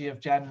ontology of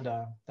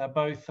gender. They're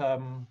both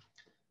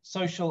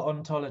social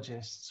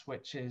ontologists,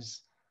 which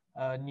is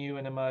a new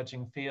and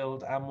emerging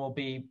field, and we'll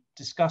be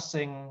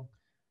discussing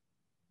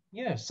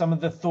some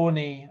of the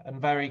thorny and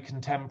very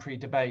contemporary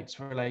debates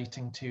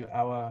relating to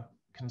our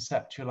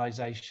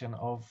conceptualization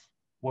of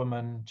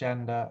woman,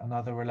 gender, and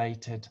other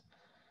related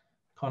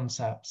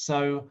concepts.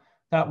 So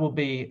that will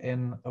be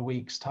in a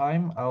week's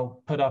time.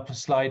 I'll put up a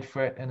slide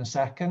for it in a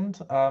second.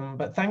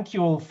 But thank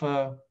you all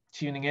for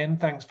tuning in.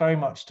 Thanks very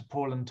much to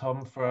Paul and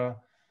Tom for a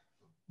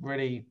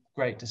really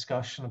great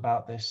discussion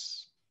about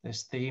this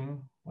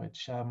theme,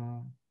 which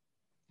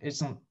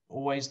isn't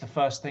always the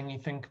first thing you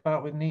think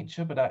about with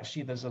Nietzsche, but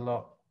actually there's a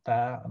lot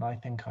there, and I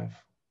think I've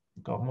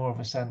got more of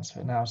a sense of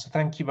it now. So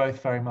thank you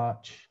both very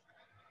much.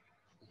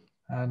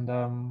 And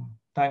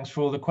thanks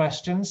for all the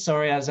questions.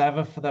 Sorry as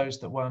ever for those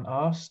that weren't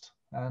asked.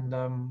 And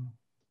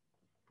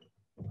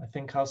I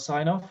think I'll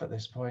sign off at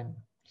this point.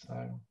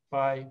 So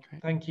bye.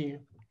 Great. Thank you.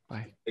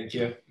 Bye. Thank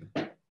you.